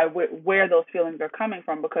identify where those feelings are coming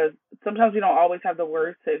from, because sometimes we don't always have the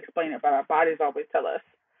words to explain it, but our bodies always tell us.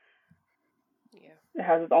 Yeah. It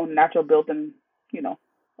has its own natural built-in,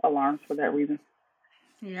 alarms for that reason.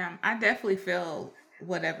 Yeah, I definitely feel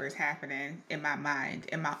whatever's happening in my mind,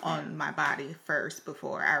 on my body first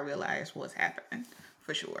before I realize what's happening,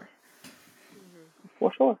 for sure.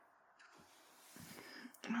 For sure.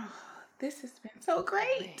 Oh, this has been so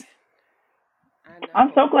great.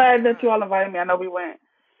 I'm so glad that you all invited me. I know we went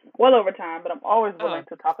well over time, but I'm always willing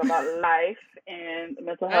to talk about life and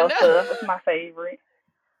mental health stuff. It's my favorite.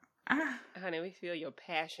 Honey, we feel your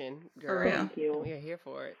passion, girl. For real. Thank you. We are here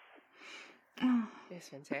for it. It's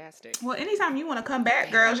fantastic. Well, anytime you want to come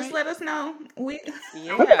back, girl, just let us know. We can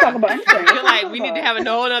talk about anything. I feel like we need to have a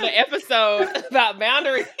whole other episode about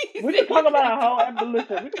boundaries. We can talk about a whole episode.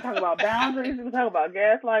 Listen, we can talk about boundaries. We can talk about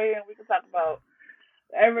gaslighting. We can talk about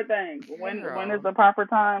everything. When is the proper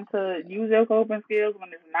time to use your coping skills?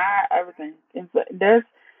 When it's not. Everything. This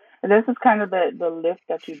is kind of the lift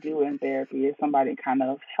that you do in therapy, is somebody kind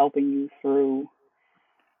of helping you through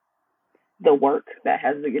the work that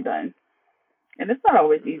has to get done. And it's not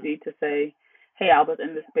always easy to say, "Hey, I was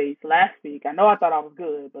in this space last week. I know I thought I was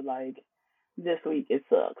good, but like this week it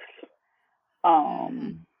sucks."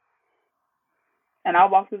 And I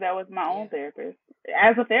walk through that with my own therapist.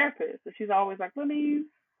 As a therapist, she's always like, "Please,"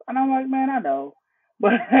 and I'm like, "Man, I know."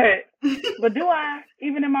 But do I?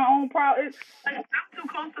 Even in my own problem, it's like I'm too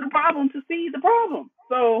close to the problem to see the problem.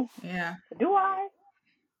 So yeah, do I?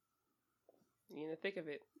 You in the thick of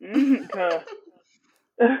it.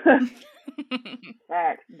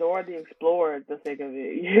 Facts. Dora the Explorer, the thick of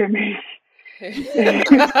it. You hear me?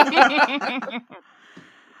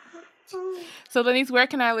 So, Lanice, where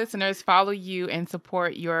can our listeners follow you and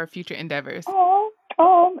support your future endeavors?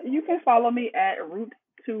 You can follow me at Root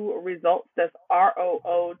to Results. That's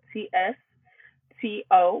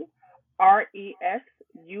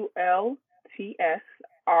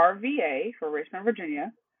ROOTSTORESULTSRVA for Richmond,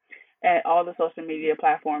 Virginia. At all the social media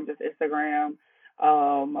platforms, it's Instagram,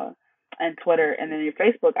 and Twitter, and then your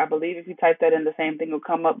Facebook. I believe if you type that in, the same thing will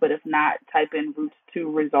come up. But if not, type in Roots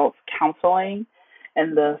to Results Counseling,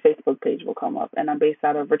 and the Facebook page will come up. And I'm based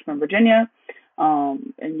out of Richmond, Virginia.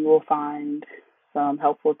 and you will find some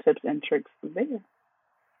helpful tips and tricks there.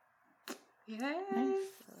 Yes.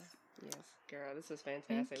 Yes, girl, this was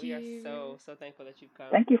fantastic. We are so thankful that you've come.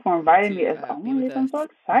 Thank you for inviting me. to As be always, with I'm us. so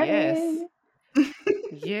excited. Yes.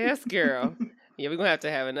 Yes, girl. Yeah, we're gonna have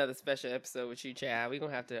to have another special episode with you, child. We're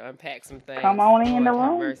gonna have to unpack some things. Come on in the Lord have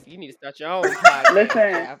room. mercy. You need to start your own podcast. Listen.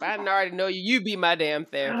 child. If I didn't already know you, you be my damn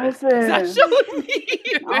therapist. Listen. I showed me.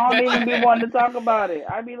 I don't even be wanting to talk about it.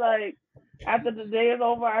 I be like, after the day is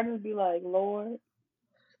over, I just be like, Lord,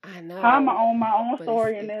 I know. how am I on my own But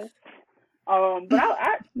story in this? But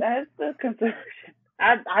I that's the consideration.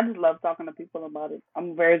 I just love talking to people about it.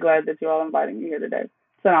 I'm very glad that you all invited me here today.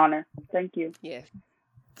 It's an honor. Thank you. Yes.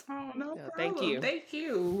 Oh, no problem. Thank you. Thank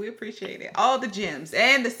you. We appreciate it. All the gems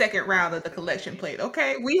and the second round of the collection plate.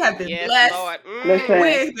 Okay, we have been Yes, blessed. Lord.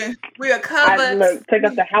 Listen, We are covered. look, take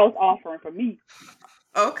up the house offering for me.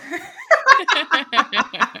 Okay.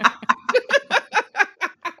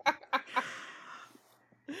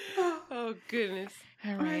 Oh goodness.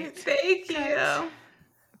 All right. Thank you.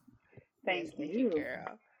 Thank Thank you. you,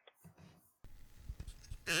 girl.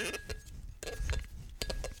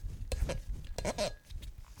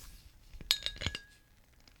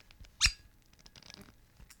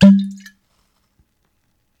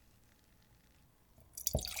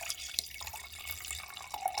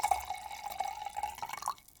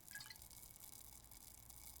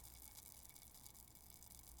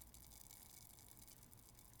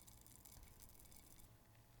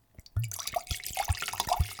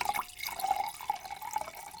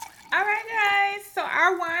 All right, guys. So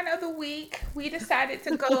our wine of the week, we decided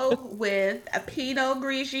to go with a Pinot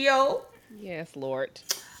Grigio. Yes, Lord.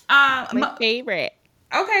 My favorite.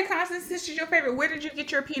 Okay, Constance, this is your favorite. Where did you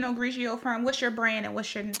get your Pinot Grigio from? What's your brand and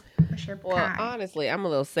what's your Well, kind? honestly, I'm a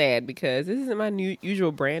little sad because this isn't my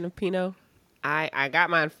usual brand of Pinot. I got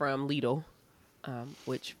mine from Lidl,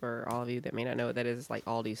 which for all of you that may not know what that is like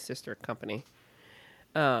Aldi's sister company.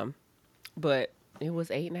 But it was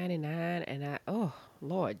 $8.99, and oh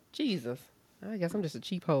Lord Jesus, I guess I'm just a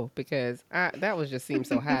cheap hoe because that was just seemed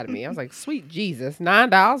so high to me. I was like, sweet Jesus,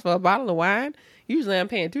 $9 for a bottle of wine. Usually I'm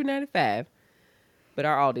paying $2.95, but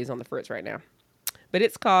our Aldi's on the fritz right now. But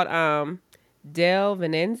it's called Del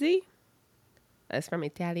Venenzi. It's from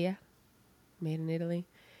Italia, made in Italy,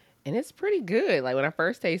 and it's pretty good. Like when I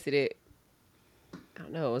first tasted it, I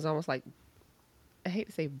don't know, it was almost like, I hate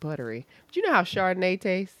to say buttery, but you know how Chardonnay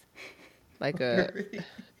tastes? Like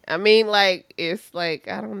I mean, like, it's like,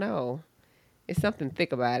 I don't know. It's something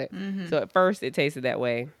thick about it. Mm-hmm. So at first it tasted that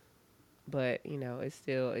way, but you know,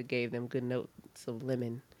 it gave them good notes of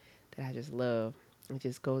lemon that I just love. It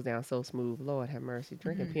just goes down so smooth. Lord have mercy.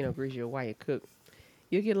 Drinking Pinot Grigio while you cook,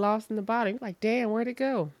 you get lost in the bottle. You're like, damn, where'd it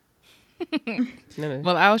go? No.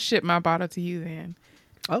 Well, I'll ship my bottle to you then.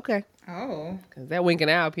 Okay. Oh. Because that Wink and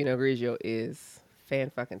Owl Pinot Grigio is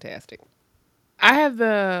fan-fucking-tastic. I have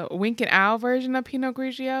the Wink and Owl version of Pinot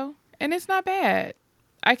Grigio, and it's not bad.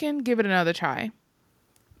 I can give it another try.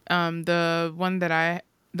 The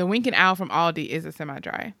Wink and Owl from Aldi is a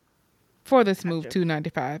semi-dry. For the smooth Gotcha.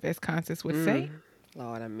 $2.95, as Constance would say.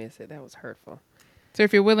 Lord, I miss it. That was hurtful. So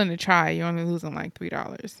if you're willing to try, you're only losing like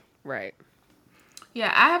 $3. Right.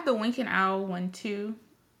 Yeah, I have the Wink and Owl one too.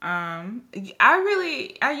 I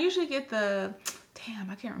usually get the,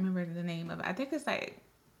 I can't remember the name of it. I think it's like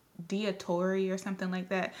Diatori or something like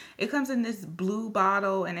that. It comes in this blue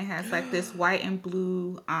bottle and it has like this white and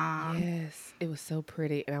blue. Yes, it was so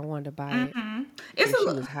pretty, and I wanted to buy it. It's She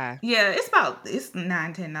was high. Yeah, it's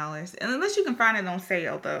 $9-10, and unless you can find it on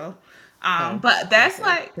sale though. But that's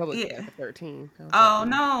like, yeah, 13. Oh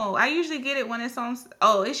no, I usually get it when it's on.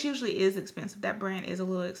 Oh, it usually is expensive. That brand is a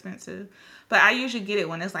little expensive, but I usually get it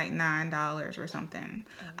when it's like $9 or something.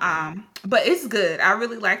 But it's good. I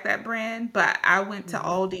really like that brand. But I went to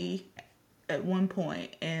Aldi at one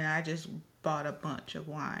point and I just bought a bunch of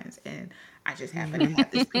wines, and I just happen to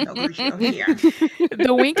have this Pinot Grigio here.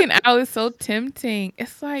 The Wink and Owl is so tempting.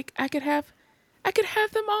 It's like I could have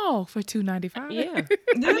them all for $2.95. Yeah.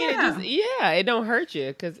 I mean, it don't hurt you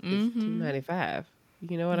because it's $2.95.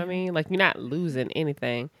 You know what I mean? Like, you're not losing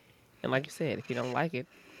anything. And like you said, if you don't like it,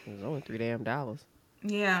 it's only $3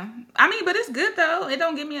 Yeah. I mean, but it's good though. It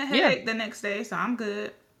don't give me a headache the next day, so I'm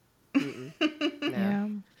good. Yeah.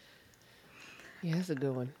 Yeah, it's a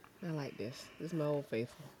good one. I like this. This is my old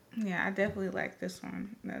faithful. Yeah, I definitely like this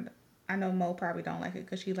one. I know Mo probably don't like it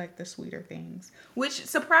because she like the sweeter things, which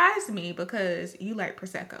surprised me because you like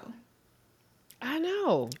Prosecco. I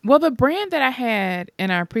know. Well, the brand that I had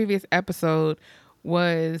in our previous episode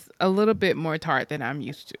was a little bit more tart than I'm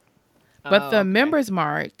used to. But the Member's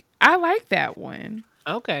Mark, I like that one.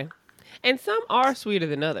 Okay. And some are sweeter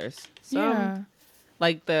than others. Some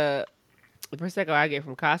Like the Prosecco I get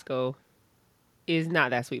from Costco is not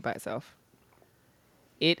that sweet by itself.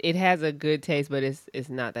 It has a good taste, but it's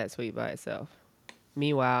not that sweet by itself.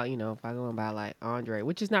 Meanwhile, if I go and buy like Andre,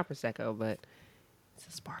 which is not Prosecco, but it's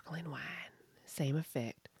a sparkling wine, same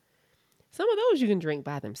effect. Some of those you can drink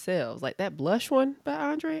by themselves, like that blush one by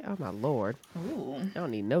Andre. Oh my Lord! Ooh. I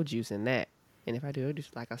don't need no juice in that. And if I do,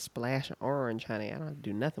 just like a splash of orange, honey. I don't have to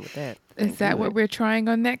do nothing with that. Is that what we're trying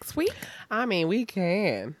on next week? I mean, we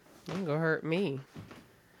can. It ain't gonna hurt me.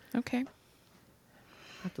 Okay.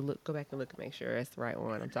 I have to go back and look and make sure that's the right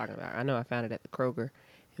one I'm talking about. I know I found it at the Kroger.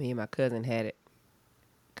 Me and my cousin had it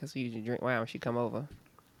because we usually drink wine when she come over.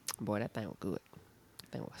 Boy, that thing was good.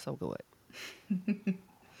 That thing was so good.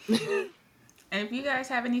 And if you guys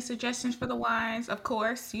have any suggestions for the wines, of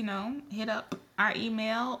course, hit up our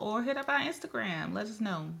email or hit up our Instagram. Let us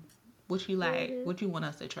know what you like, what you want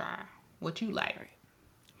us to try, what you like.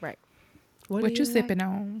 Right. What you sipping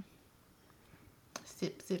on?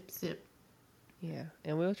 Sip, sip, sip. Yeah,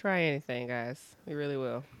 and we'll try anything, guys. We really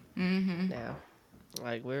will. Mm-hmm. Now,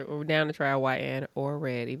 like we're down to try a white and or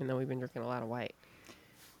red, even though we've been drinking a lot of white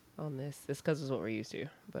on this. It's because it's what we're used to,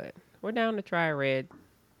 but we're down to try a red.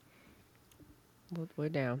 We're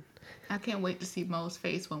down. I can't wait to see Mo's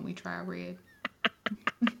face when we try red.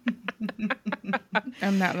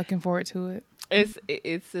 I'm not looking forward to it.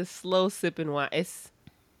 It's a slow sipping wine. I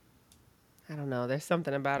don't know. There's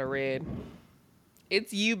something about a red.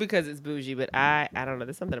 It's you because it's bougie, but I don't know.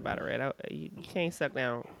 There's something about a red. You can't suck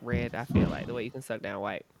down red, I feel like, the way you can suck down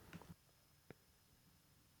white.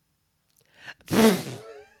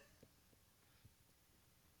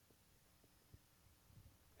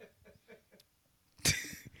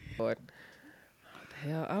 Lord. What the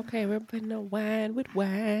hell? Okay, we're putting on wine with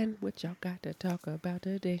wine. What y'all got to talk about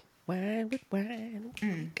today? Wine with wine. What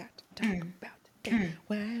we got to talk about today?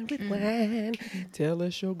 Wine with wine. Tell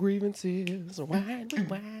us your grievances. Wine with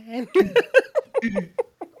wine.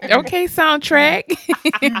 Okay, soundtrack.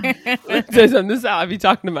 Let me tell you something. This is how I be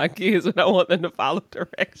talking to my kids when I want them to follow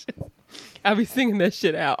directions. I be singing that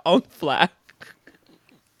shit out on the fly.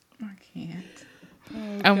 I can't.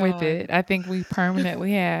 Oh, I'm God. with it. I think we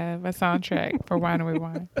permanently have a soundtrack for Winery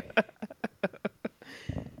Wine.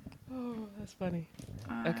 Oh, that's funny.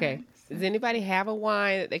 Okay. Does anybody have a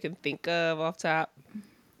wine that they can think of off top?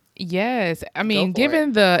 Yes. I mean, for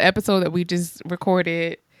given the episode that we just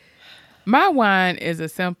recorded, my wine is a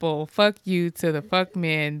simple fuck you to the fuck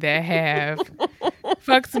men that have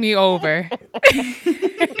fucks me over.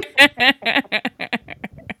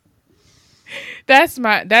 That's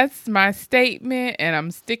my statement, and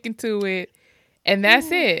I'm sticking to it. And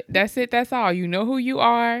that's it. That's it. That's all. You know who you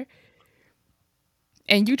are,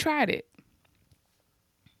 and you tried it.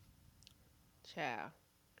 Child.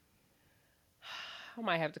 I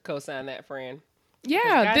might have to co-sign that, friend.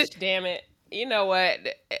 Yeah. Gosh damn it. You know what?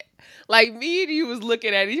 Like, me and you was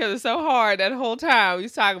looking at each other so hard that whole time we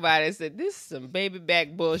was talking about it. I said, this is some baby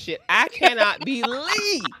back bullshit. I cannot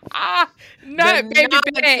believe. Not baby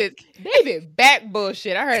back. Baby back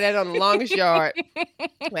bullshit. I heard that on The Longest Yard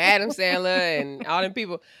with Adam Sandler and all them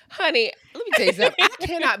people. Honey, let me tell you something. I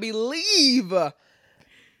cannot believe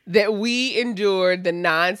that we endured the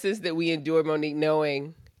nonsense that we endured, Monique,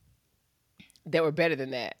 knowing that we're better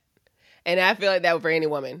than that. And I feel like that for any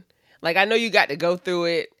woman. Like, I know you got to go through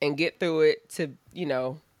it and get through it to,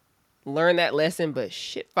 learn that lesson, but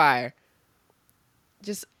shit fire.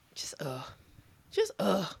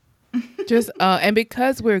 And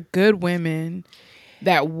because we're good women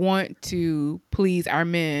that want to please our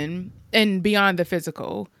men and beyond the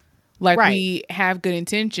physical, like right. We have good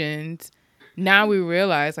intentions. Now we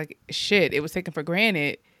realize, like, shit, it was taken for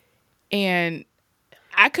granted. And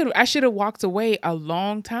I should have walked away a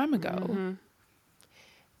long time ago. Mm-hmm.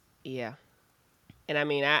 Yeah. And I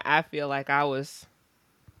mean, I feel like I was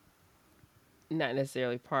not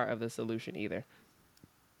necessarily part of the solution either.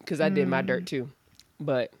 Because I did my dirt too.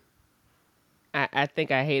 But I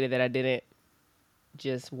think I hated that I didn't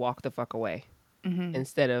just walk the fuck away. Mm-hmm.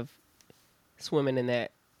 Instead of swimming in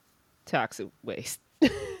that toxic waste.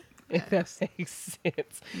 If that makes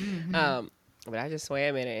sense. Mm-hmm. But I just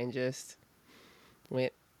swam in it and just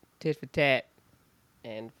went tit for tat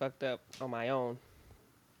and fucked up on my own.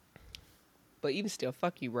 But even still,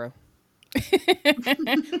 fuck you, bro.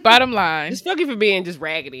 Bottom line. Just fuck you for being just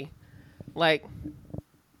raggedy. Like,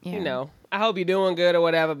 I hope you're doing good or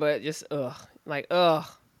whatever, but just, I think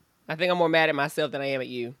I'm more mad at myself than I am at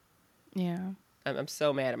you. Yeah. I'm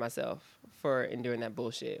so mad at myself for enduring that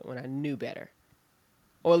bullshit when I knew better.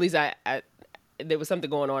 Or at least there was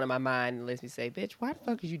something going on in my mind that lets me say, bitch, why the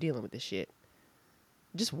fuck is you dealing with this shit?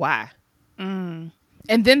 Just why?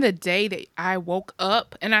 And then the day that I woke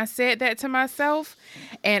up and I said that to myself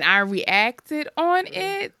and I reacted on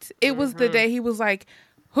it, it was the day he was like,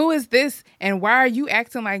 who is this? And why are you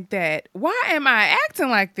acting like that? Why am I acting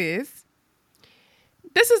like this?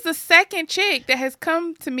 This is the second chick that has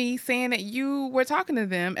come to me saying that you were talking to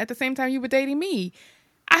them at the same time you were dating me.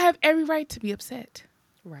 I have every right to be upset.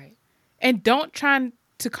 Right. And don't try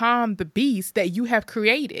to calm the beast that you have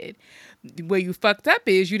created. Where you fucked up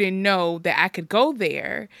is you didn't know that I could go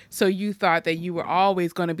there. So you thought that you were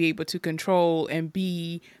always going to be able to control and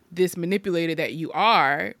be this manipulator that you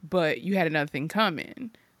are, but you had another thing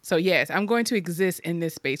coming. So yes, I'm going to exist in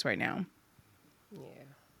this space right now. Yeah.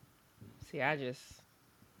 See, I just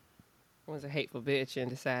was a hateful bitch and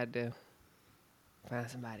decided to find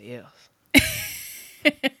somebody else.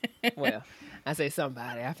 Well, I say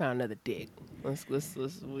somebody. I found another dick.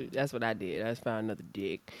 That's what I did. I just found another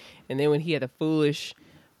dick. And then when he had a foolish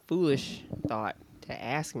thought to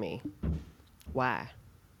ask me, why?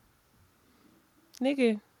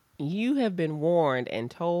 Nigga, you have been warned and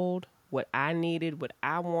told what I needed, what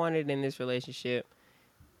I wanted in this relationship,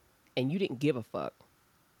 and you didn't give a fuck.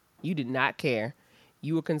 You did not care.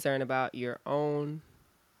 You were concerned about your own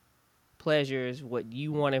pleasures, what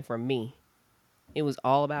you wanted from me. It was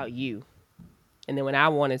all about you. And then when I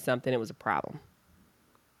wanted something, it was a problem.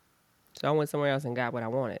 So I went somewhere else and got what I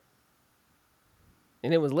wanted.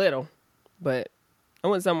 And it was little, but I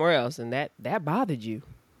went somewhere else, and that bothered you.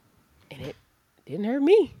 And it didn't hurt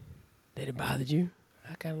me that it bothered you.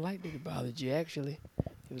 I kind of liked that it bothered you, actually.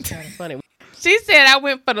 It was kind of funny. She said I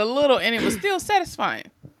went for the little, and it was still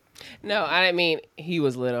satisfying. No, I didn't mean he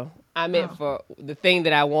was little. I meant for the thing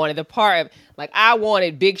that I wanted. The part of, like, I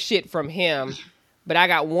wanted big shit from him, but I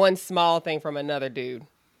got one small thing from another dude.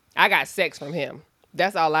 I got sex from him.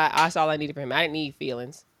 That's all I needed from him. I didn't need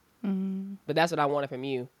feelings. Mm-hmm. But that's what I wanted from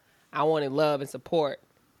you. I wanted love and support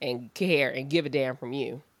and care and give a damn from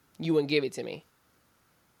you. You wouldn't give it to me.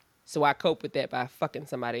 So I coped with that by fucking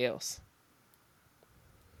somebody else.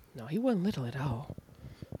 No, he wasn't little at all.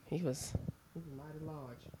 He was mighty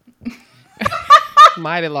large.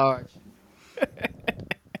 Mighty large.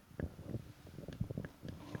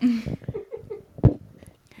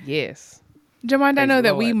 Yes. Jamond, I know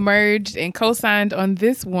that we merged and co-signed on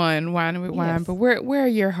this one, Wine with Wine, but where are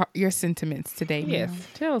your sentiments today? Yes. Mel?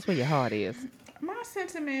 Tell us where your heart is. My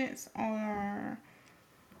sentiments are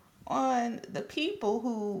on the people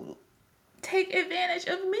who take advantage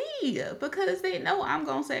of me because they know I'm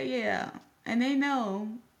going to say yeah. And they know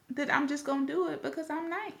that I'm just going to do it because I'm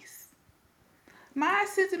nice. My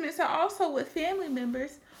sentiments are also with family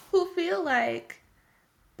members who feel like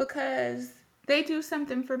because they do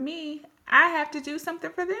something for me, I have to do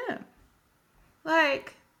something for them.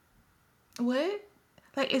 Like, what?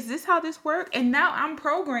 Like, is this how this works? And now I'm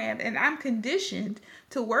programmed and I'm conditioned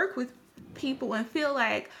to work with people and feel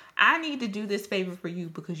like I need to do this favor for you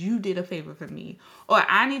because you did a favor for me. Or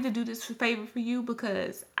I need to do this favor for you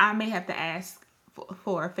because I may have to ask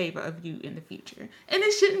for a favor of you in the future. And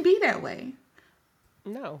it shouldn't be that way.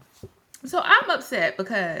 No. So I'm upset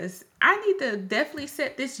because I need to definitely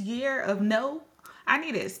set this year of no. I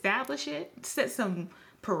need to establish it, set some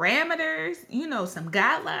parameters, some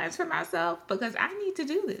guidelines for myself because I need to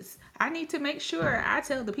do this. I need to make sure I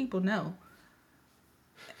tell the people no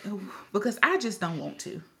because I just don't want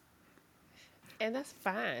to. And that's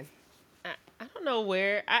fine. I don't know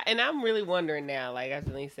where, and I'm really wondering now, like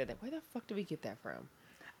after Lee said that, where the fuck did we get that from?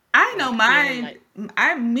 I know mine,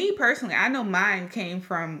 me personally, I know mine came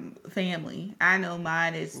from family. I know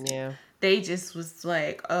mine is, they just was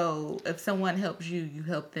like, oh, if someone helps you, you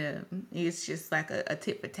help them. It's just like a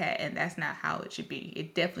tit for tat, and that's not how it should be.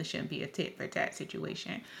 It definitely shouldn't be a tit for tat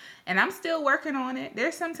situation. And I'm still working on it.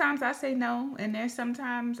 There's sometimes I say no, and there's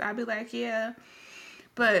sometimes I'll be like, yeah.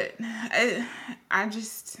 But I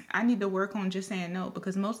need to work on just saying no,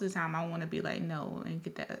 because most of the time I want to be like, no, and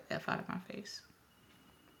get that F out of my face.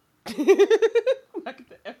 Knock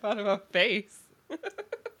the F out of my face.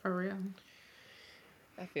 For real.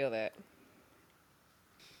 I feel that.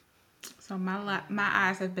 So my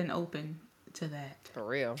eyes have been open to that. For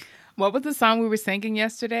real. What was the song we were singing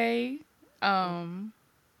yesterday? From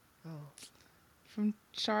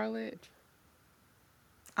Charlotte.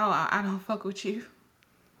 Oh, I don't fuck with you.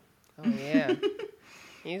 Oh yeah.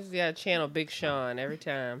 You just gotta channel Big Sean every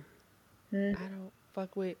time. I don't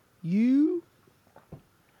fuck with you.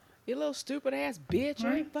 You little stupid ass bitch,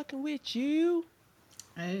 I ain't fucking with you.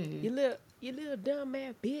 Hey. You little dumb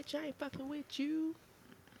ass bitch, I ain't fucking with you.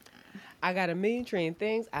 I got a million trillion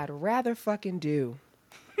things I'd rather fucking do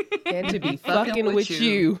than to be fucking with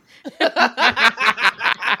you.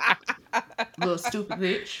 Little stupid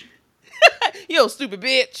bitch. You stupid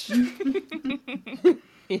bitch.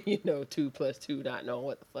 2 + 2 not knowing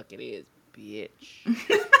what the fuck it is, bitch.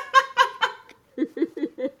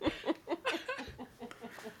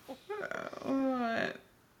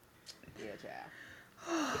 Yeah, child.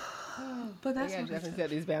 But that's what definitely set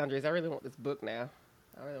these boundaries. I really want this book now.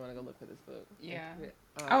 I really want to go look for this book. Yeah.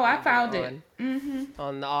 I found it.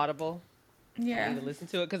 On the Audible. Yeah. I need to listen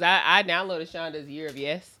to it because I downloaded Shonda's Year of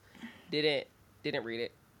Yes. Didn't read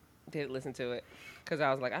it. Didn't listen to it because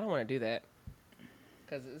I was like, I don't want to do that.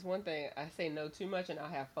 Because it's one thing, I say no too much and I'll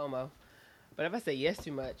have FOMO. But if I say yes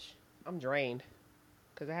too much, I'm drained.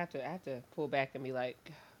 Because I have to pull back and be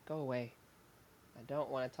like, go away. I don't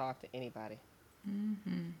want to talk to anybody.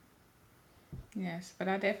 Yes, but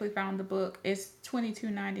I definitely found the book. It's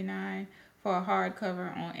 $22.99 for a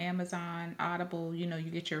hardcover on Amazon, Audible. You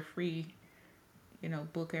get your free,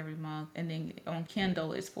 book every month. And then on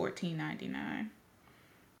Kindle, it's $14.99.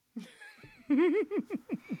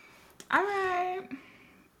 All right.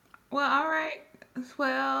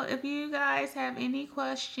 Well, if you guys have any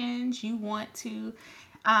questions you want to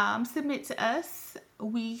submit to us,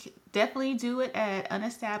 we definitely do it at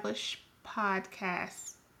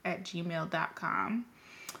unestablishedpodcast@gmail.com.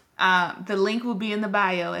 The link will be in the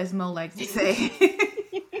bio, as Mo likes to say.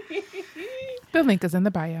 The link is in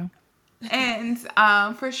the bio. And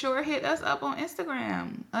for sure, hit us up on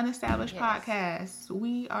Instagram, Unestablished Podcast.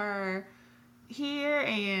 We are here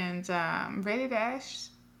and ready to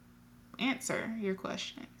answer your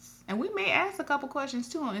questions. And we may ask a couple questions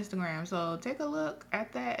too on Instagram, so take a look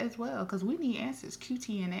at that as well, because we need answers.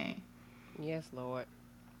 QTNA. Yes, Lord.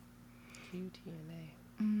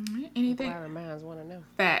 QTNA. Anything? Our minds want to know.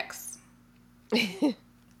 Facts. Okay.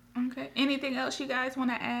 Anything else you guys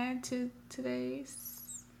want to add to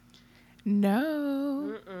today's?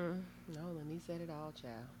 No. No, Lenny said it all,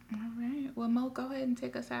 child. All right. Well, Mo, go ahead and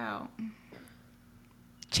take us out.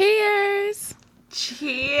 Cheers.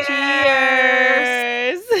 Cheers.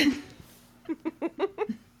 Cheers.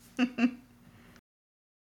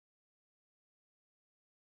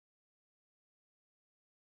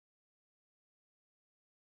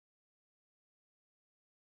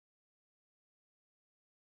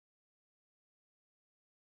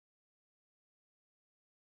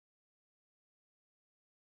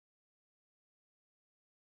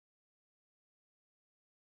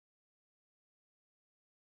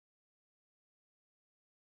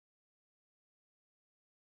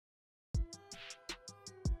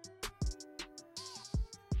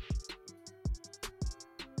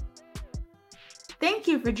 Thank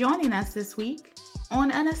you for joining us this week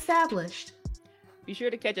on Unestablished. Be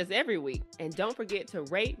sure to catch us every week, and don't forget to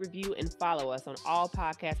rate, review, and follow us on all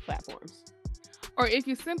podcast platforms. Or if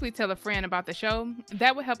you simply tell a friend about the show,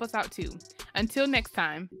 that would help us out too. Until next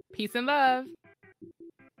time, peace and love.